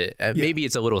 Maybe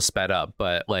it's a little sped up,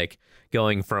 but like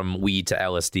going from weed to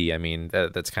LSD, I mean,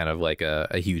 that's kind of like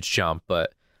a huge jump.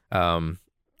 But I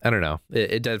don't know.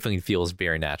 It definitely feels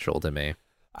very natural to me.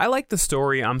 I like the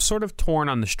story. I'm sort of torn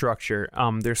on the structure.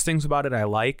 There's things about it I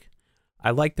like.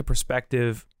 I like the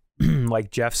perspective,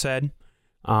 like Jeff said,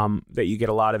 that you get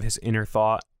a lot of his inner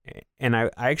thought. And I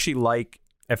actually like,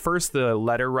 at first, the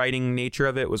letter writing nature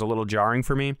of it was a little jarring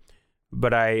for me,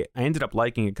 but I ended up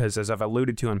liking it because, as I've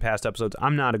alluded to in past episodes,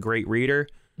 I'm not a great reader.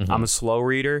 I'm a slow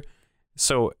reader.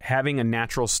 So having a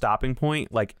natural stopping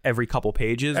point, like every couple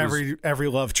pages, every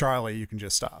Love Charlie, you can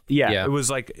just stop. Yeah. It was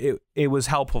like, it was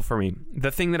helpful for me.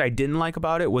 The thing that I didn't like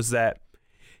about it was that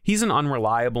he's an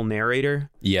unreliable narrator.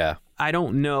 Yeah. I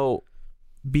don't know,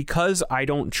 because I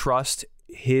don't trust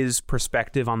his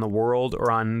perspective on the world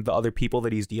or on the other people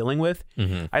that he's dealing with.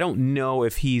 I don't know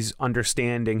if he's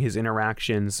understanding his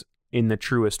interactions in the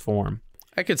truest form.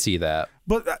 I could see that.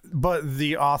 But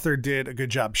the author did a good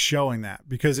job showing that,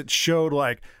 because it showed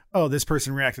like, oh, this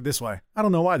person reacted this way. I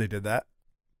don't know why they did that,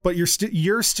 but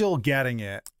you're still getting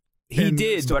it. He And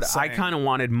did, still but I saying- kind of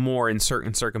wanted more in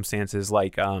certain circumstances.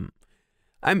 Like,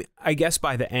 I guess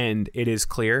by the end it is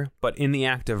clear, but in the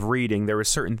act of reading, there were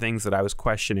certain things that I was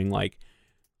questioning. Like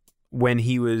when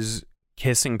he was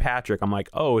kissing Patrick, I'm like,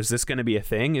 oh, is this going to be a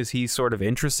thing? Is he sort of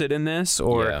interested in this?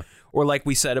 Or like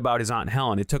we said about his Aunt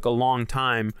Helen, it took a long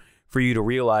time for you to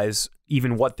realize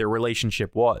even what their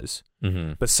relationship was.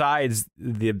 Besides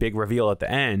the big reveal at the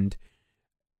end,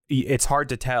 it's hard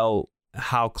to tell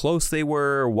how close they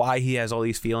were, why he has all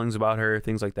these feelings about her,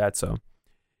 things like that. So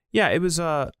yeah, it was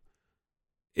I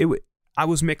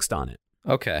was mixed on it.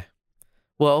 Okay.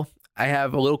 Well, I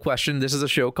have a little question. This is a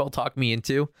show called Talk Me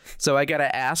Into, so I got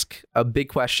to ask a big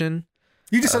question.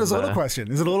 You just said it was a little question.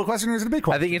 Is it a little question or is it a big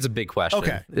question? I think it's a big question.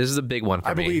 Okay. This is a big one for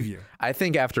me. I believe you. I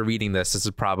think after reading this is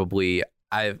probably,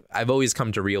 I've always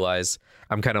come to realize,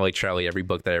 I'm kind of like Charlie, every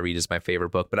book that I read is my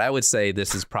favorite book, but I would say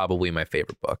this is probably my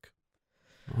favorite book.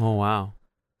 Oh, wow.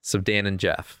 So Dan and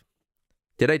Jeff,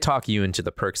 did I talk you into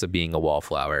the perks of being a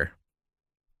wallflower?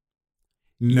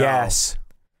 No. Yes.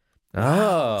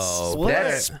 Oh, Split.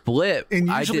 that split.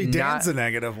 And I usually did Dan's not, a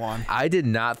negative one. I did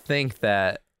not think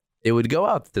that it would go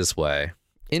out this way.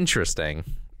 Interesting.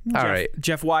 All right.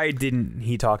 Jeff, why didn't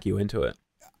he talk you into it?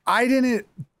 I didn't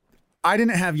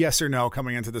have yes or no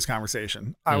coming into this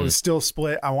conversation. I was still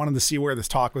split. I wanted to see where this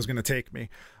talk was going to take me.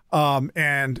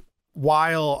 And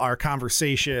while our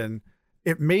conversation,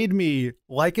 it made me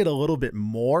like it a little bit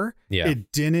more. Yeah.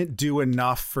 It didn't do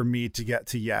enough for me to get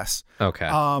to yes. Okay.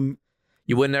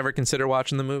 You would never consider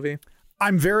watching the movie?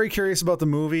 I'm very curious about the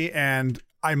movie and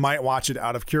I might watch it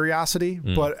out of curiosity.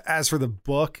 But as for the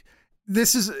book,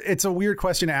 it's a weird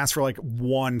question to ask for like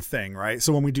one thing, right?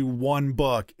 So when we do one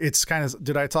book, it's kind of,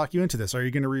 did I talk you into this? Are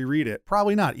you going to reread it?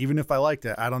 Probably not. Even if I liked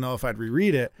it, I don't know if I'd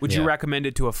reread it. Would you recommend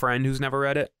it to a friend who's never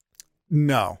read it?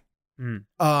 No.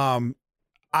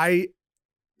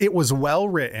 It was well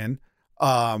written.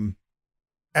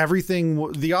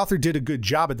 Everything, the author did a good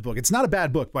job at the book. It's not a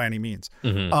bad book by any means.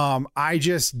 I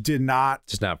just did not.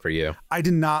 Just not for you. I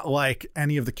did not like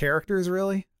any of the characters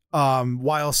really.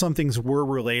 While some things were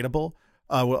relatable,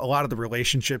 a lot of the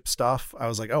relationship stuff, I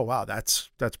was like, oh wow, that's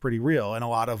pretty real. And a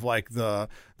lot of like the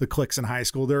cliques in high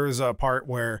school. There was a part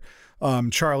where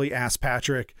Charlie asked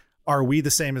Patrick, "Are we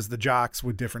the same as the jocks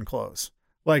with different clothes?"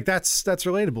 Like that's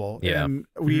relatable. Yeah. And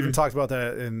we even talked about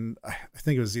that in, I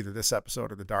think it was either this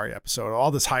episode or the Daria episode.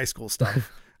 All this high school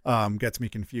stuff gets me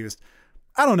confused.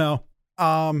 I don't know.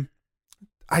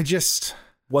 I just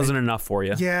wasn't enough for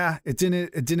you. Yeah, it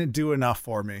didn't do enough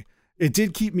for me. It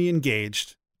did keep me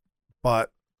engaged,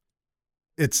 but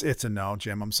it's a no,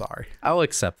 Jim. I'm sorry. I'll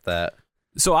accept that.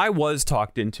 So I was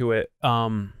talked into it.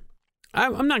 I'm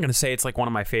not going to say it's like one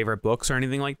of my favorite books or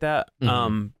anything like that.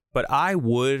 But I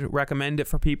would recommend it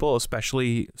for people,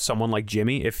 especially someone like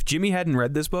Jimmy. If Jimmy hadn't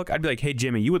read this book, I'd be like, hey,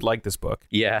 Jimmy, you would like this book.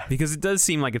 Yeah. Because it does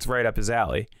seem like it's right up his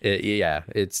alley.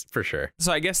 It's for sure.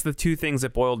 So I guess the two things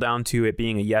that boiled down to it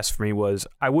being a yes for me was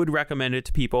I would recommend it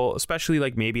to people, especially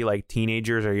like maybe like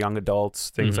teenagers or young adults,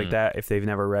 things like that, if they've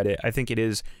never read it. I think it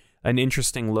is an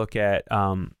interesting look at,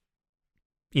 how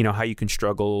you can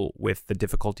struggle with the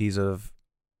difficulties of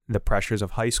the pressures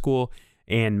of high school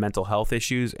and mental health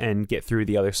issues and get through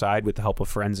the other side with the help of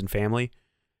friends and family.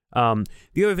 The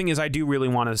other thing is I do really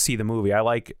want to see the movie. I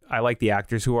like the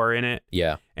actors who are in it.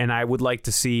 Yeah. And I would like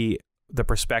to see the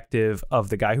perspective of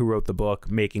the guy who wrote the book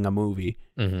making a movie.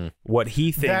 What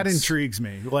he thinks. That intrigues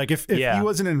me. Like if he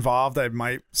wasn't involved, I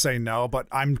might say no, but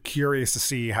I'm curious to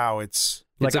see how it's.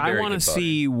 Like, I very want to good book.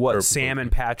 see what Sam movie.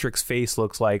 and Patrick's face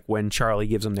looks like when Charlie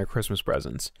gives them their Christmas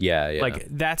presents. Yeah. Like,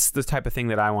 that's the type of thing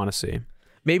that I want to see.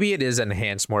 Maybe it is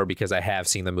enhanced more because I have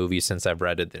seen the movie since I've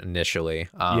read it initially.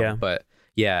 But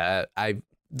yeah,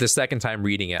 the second time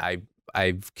reading it,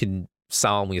 I can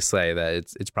solemnly say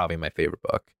that it's probably my favorite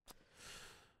book.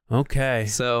 Okay.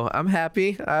 So I'm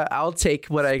happy. I'll take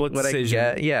what I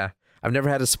get. Yeah, I've never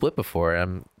had a split before.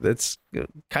 It's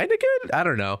kind of good. I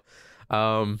don't know.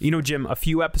 Jim, a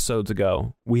few episodes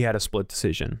ago, we had a split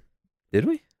decision. Did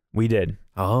we? We did.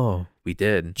 Oh, we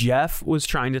did. Jeff was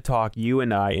trying to talk you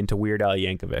and I into Weird Al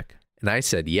Yankovic. And I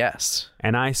said yes.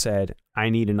 And I said, I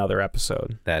need another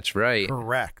episode. That's right.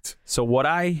 Correct. So what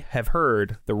I have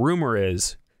heard, the rumor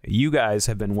is, you guys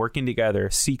have been working together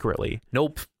secretly.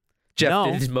 Nope. Jeff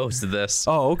No. did most of this.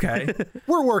 Oh, okay.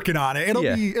 We're working on it.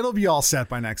 Yeah. It'll be all set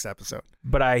by next episode.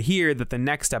 But I hear that the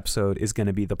next episode is going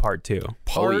to be the part 2.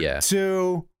 Part yeah.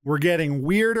 2. We're getting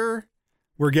weirder.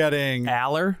 We're getting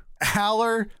Aller.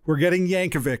 Haller. We're getting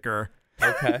Yankovicer.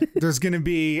 Okay. There's going to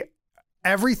be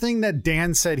everything that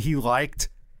Dan said he liked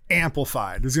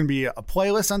amplified. There's going to be a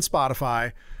playlist on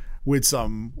Spotify with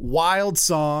some wild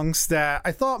songs that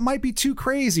I thought might be too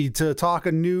crazy to talk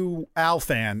a new Al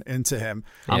fan into him.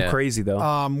 I'm Yeah. crazy,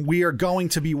 though. We are going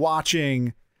to be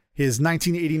watching his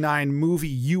 1989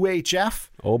 movie UHF,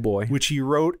 oh, boy. which he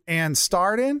wrote and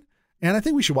starred in. And I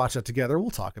think we should watch that together. We'll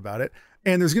talk about it.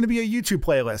 And there's going to be a YouTube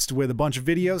playlist with a bunch of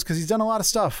videos because he's done a lot of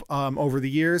stuff over the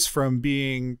years, from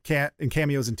being in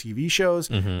cameos in TV shows,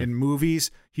 in movies.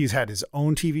 He's had his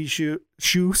own TV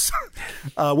shoes,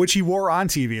 which he wore on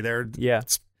TV. They're Yeah.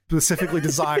 specifically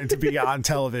designed to be on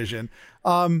television.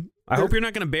 I hope you're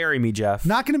not going to bury me, Jeff.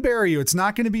 Not going to bury you. It's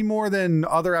not going to be more than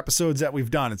other episodes that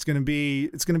we've done. It's going to be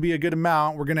a good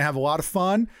amount. We're going to have a lot of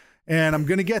fun. And I'm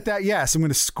going to get that yes. I'm going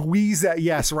to squeeze that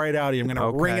yes right out of you. I'm going to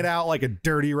wring it out like a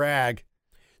dirty rag.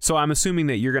 So I'm assuming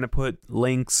that you're going to put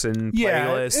links and Yeah,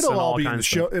 playlists it'll and all all be in kinds the of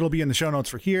show. stuff. It'll be in the show notes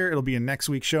for here. It'll be in next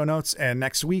week's show notes. And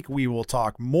next week we will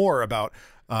talk more about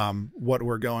what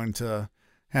we're going to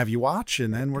have you watch,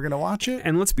 and then we're going to watch it.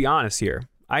 And let's be honest here.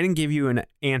 I didn't give you an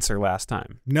answer last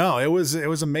time. No, it was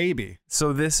a maybe.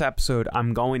 So this episode,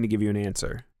 I'm going to give you an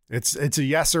answer. It's a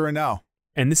yes or a no.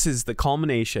 And this is the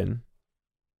culmination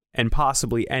and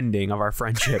possibly ending of our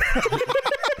friendship.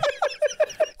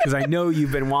 Because I know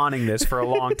you've been wanting this for a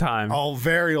long time. A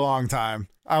very long time.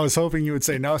 I was hoping you would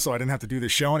say no, so I didn't have to do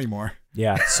this show anymore.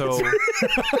 Yeah. So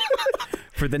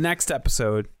for the next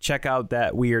episode, check out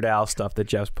that Weird Al stuff that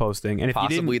Jeff's posting. And if you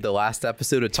Possibly didn't, the last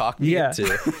episode of Talk Me yeah.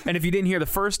 Into. And if you didn't hear the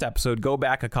first episode, go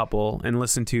back a couple and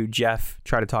listen to Jeff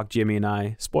try to talk Jimmy and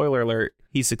I. Spoiler alert,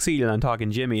 he succeeded on talking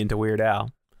Jimmy into Weird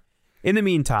Al. In the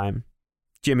meantime,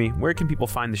 Jimmy, where can people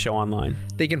find the show online?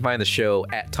 They can find the show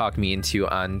at Talk Me Into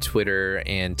on Twitter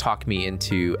and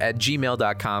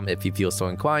talkmeinto@gmail.com if you feel so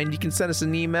inclined. You can send us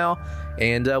an email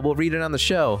and we'll read it on the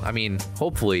show. I mean,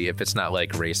 hopefully, if it's not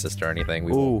like racist or anything,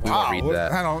 we won't read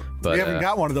that. I don't. But, we haven't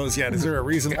got one of those yet. Is there a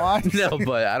reason why? No,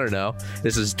 but I don't know.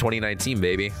 This is 2019,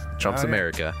 baby. Trump's Oh, yeah.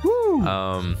 America. Woo.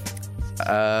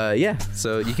 Yeah,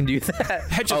 so you can do that.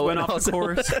 I just went and off the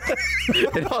course.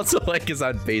 And also like us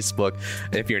on Facebook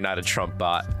if you're not a Trump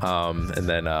bot, and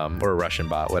then or a Russian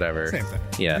bot, whatever. Same thing.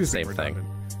 Yeah, Just same think thing.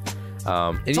 we're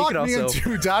And you can also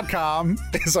TalkMeInto.com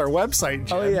is our website.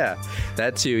 Jen. oh yeah,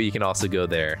 that too. You can also go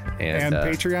there And and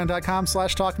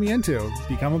patreon.com/talkmeinto.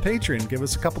 Become a patron. Give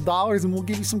us a couple dollars and we'll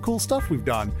give you some cool stuff we've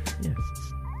done. Yeah.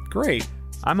 Great.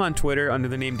 I'm on Twitter under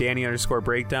the name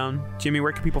Danny_Breakdown. Jimmy,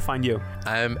 where can people find you?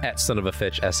 I'm at Son of a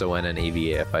Fitch,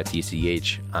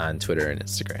 SONNAVAFITCH on Twitter and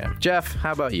Instagram. Jeff,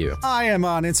 how about you? I am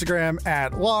on Instagram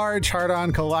at Large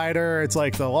Hadron Collider. It's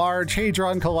like the Large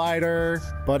Hadron Collider,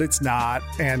 but it's not.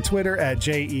 And Twitter at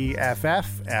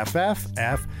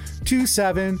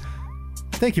JEFFFFF27.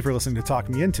 Thank you for listening to Talk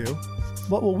Me Into.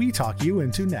 What will we talk you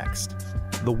into next?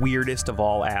 The weirdest of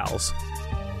all Als.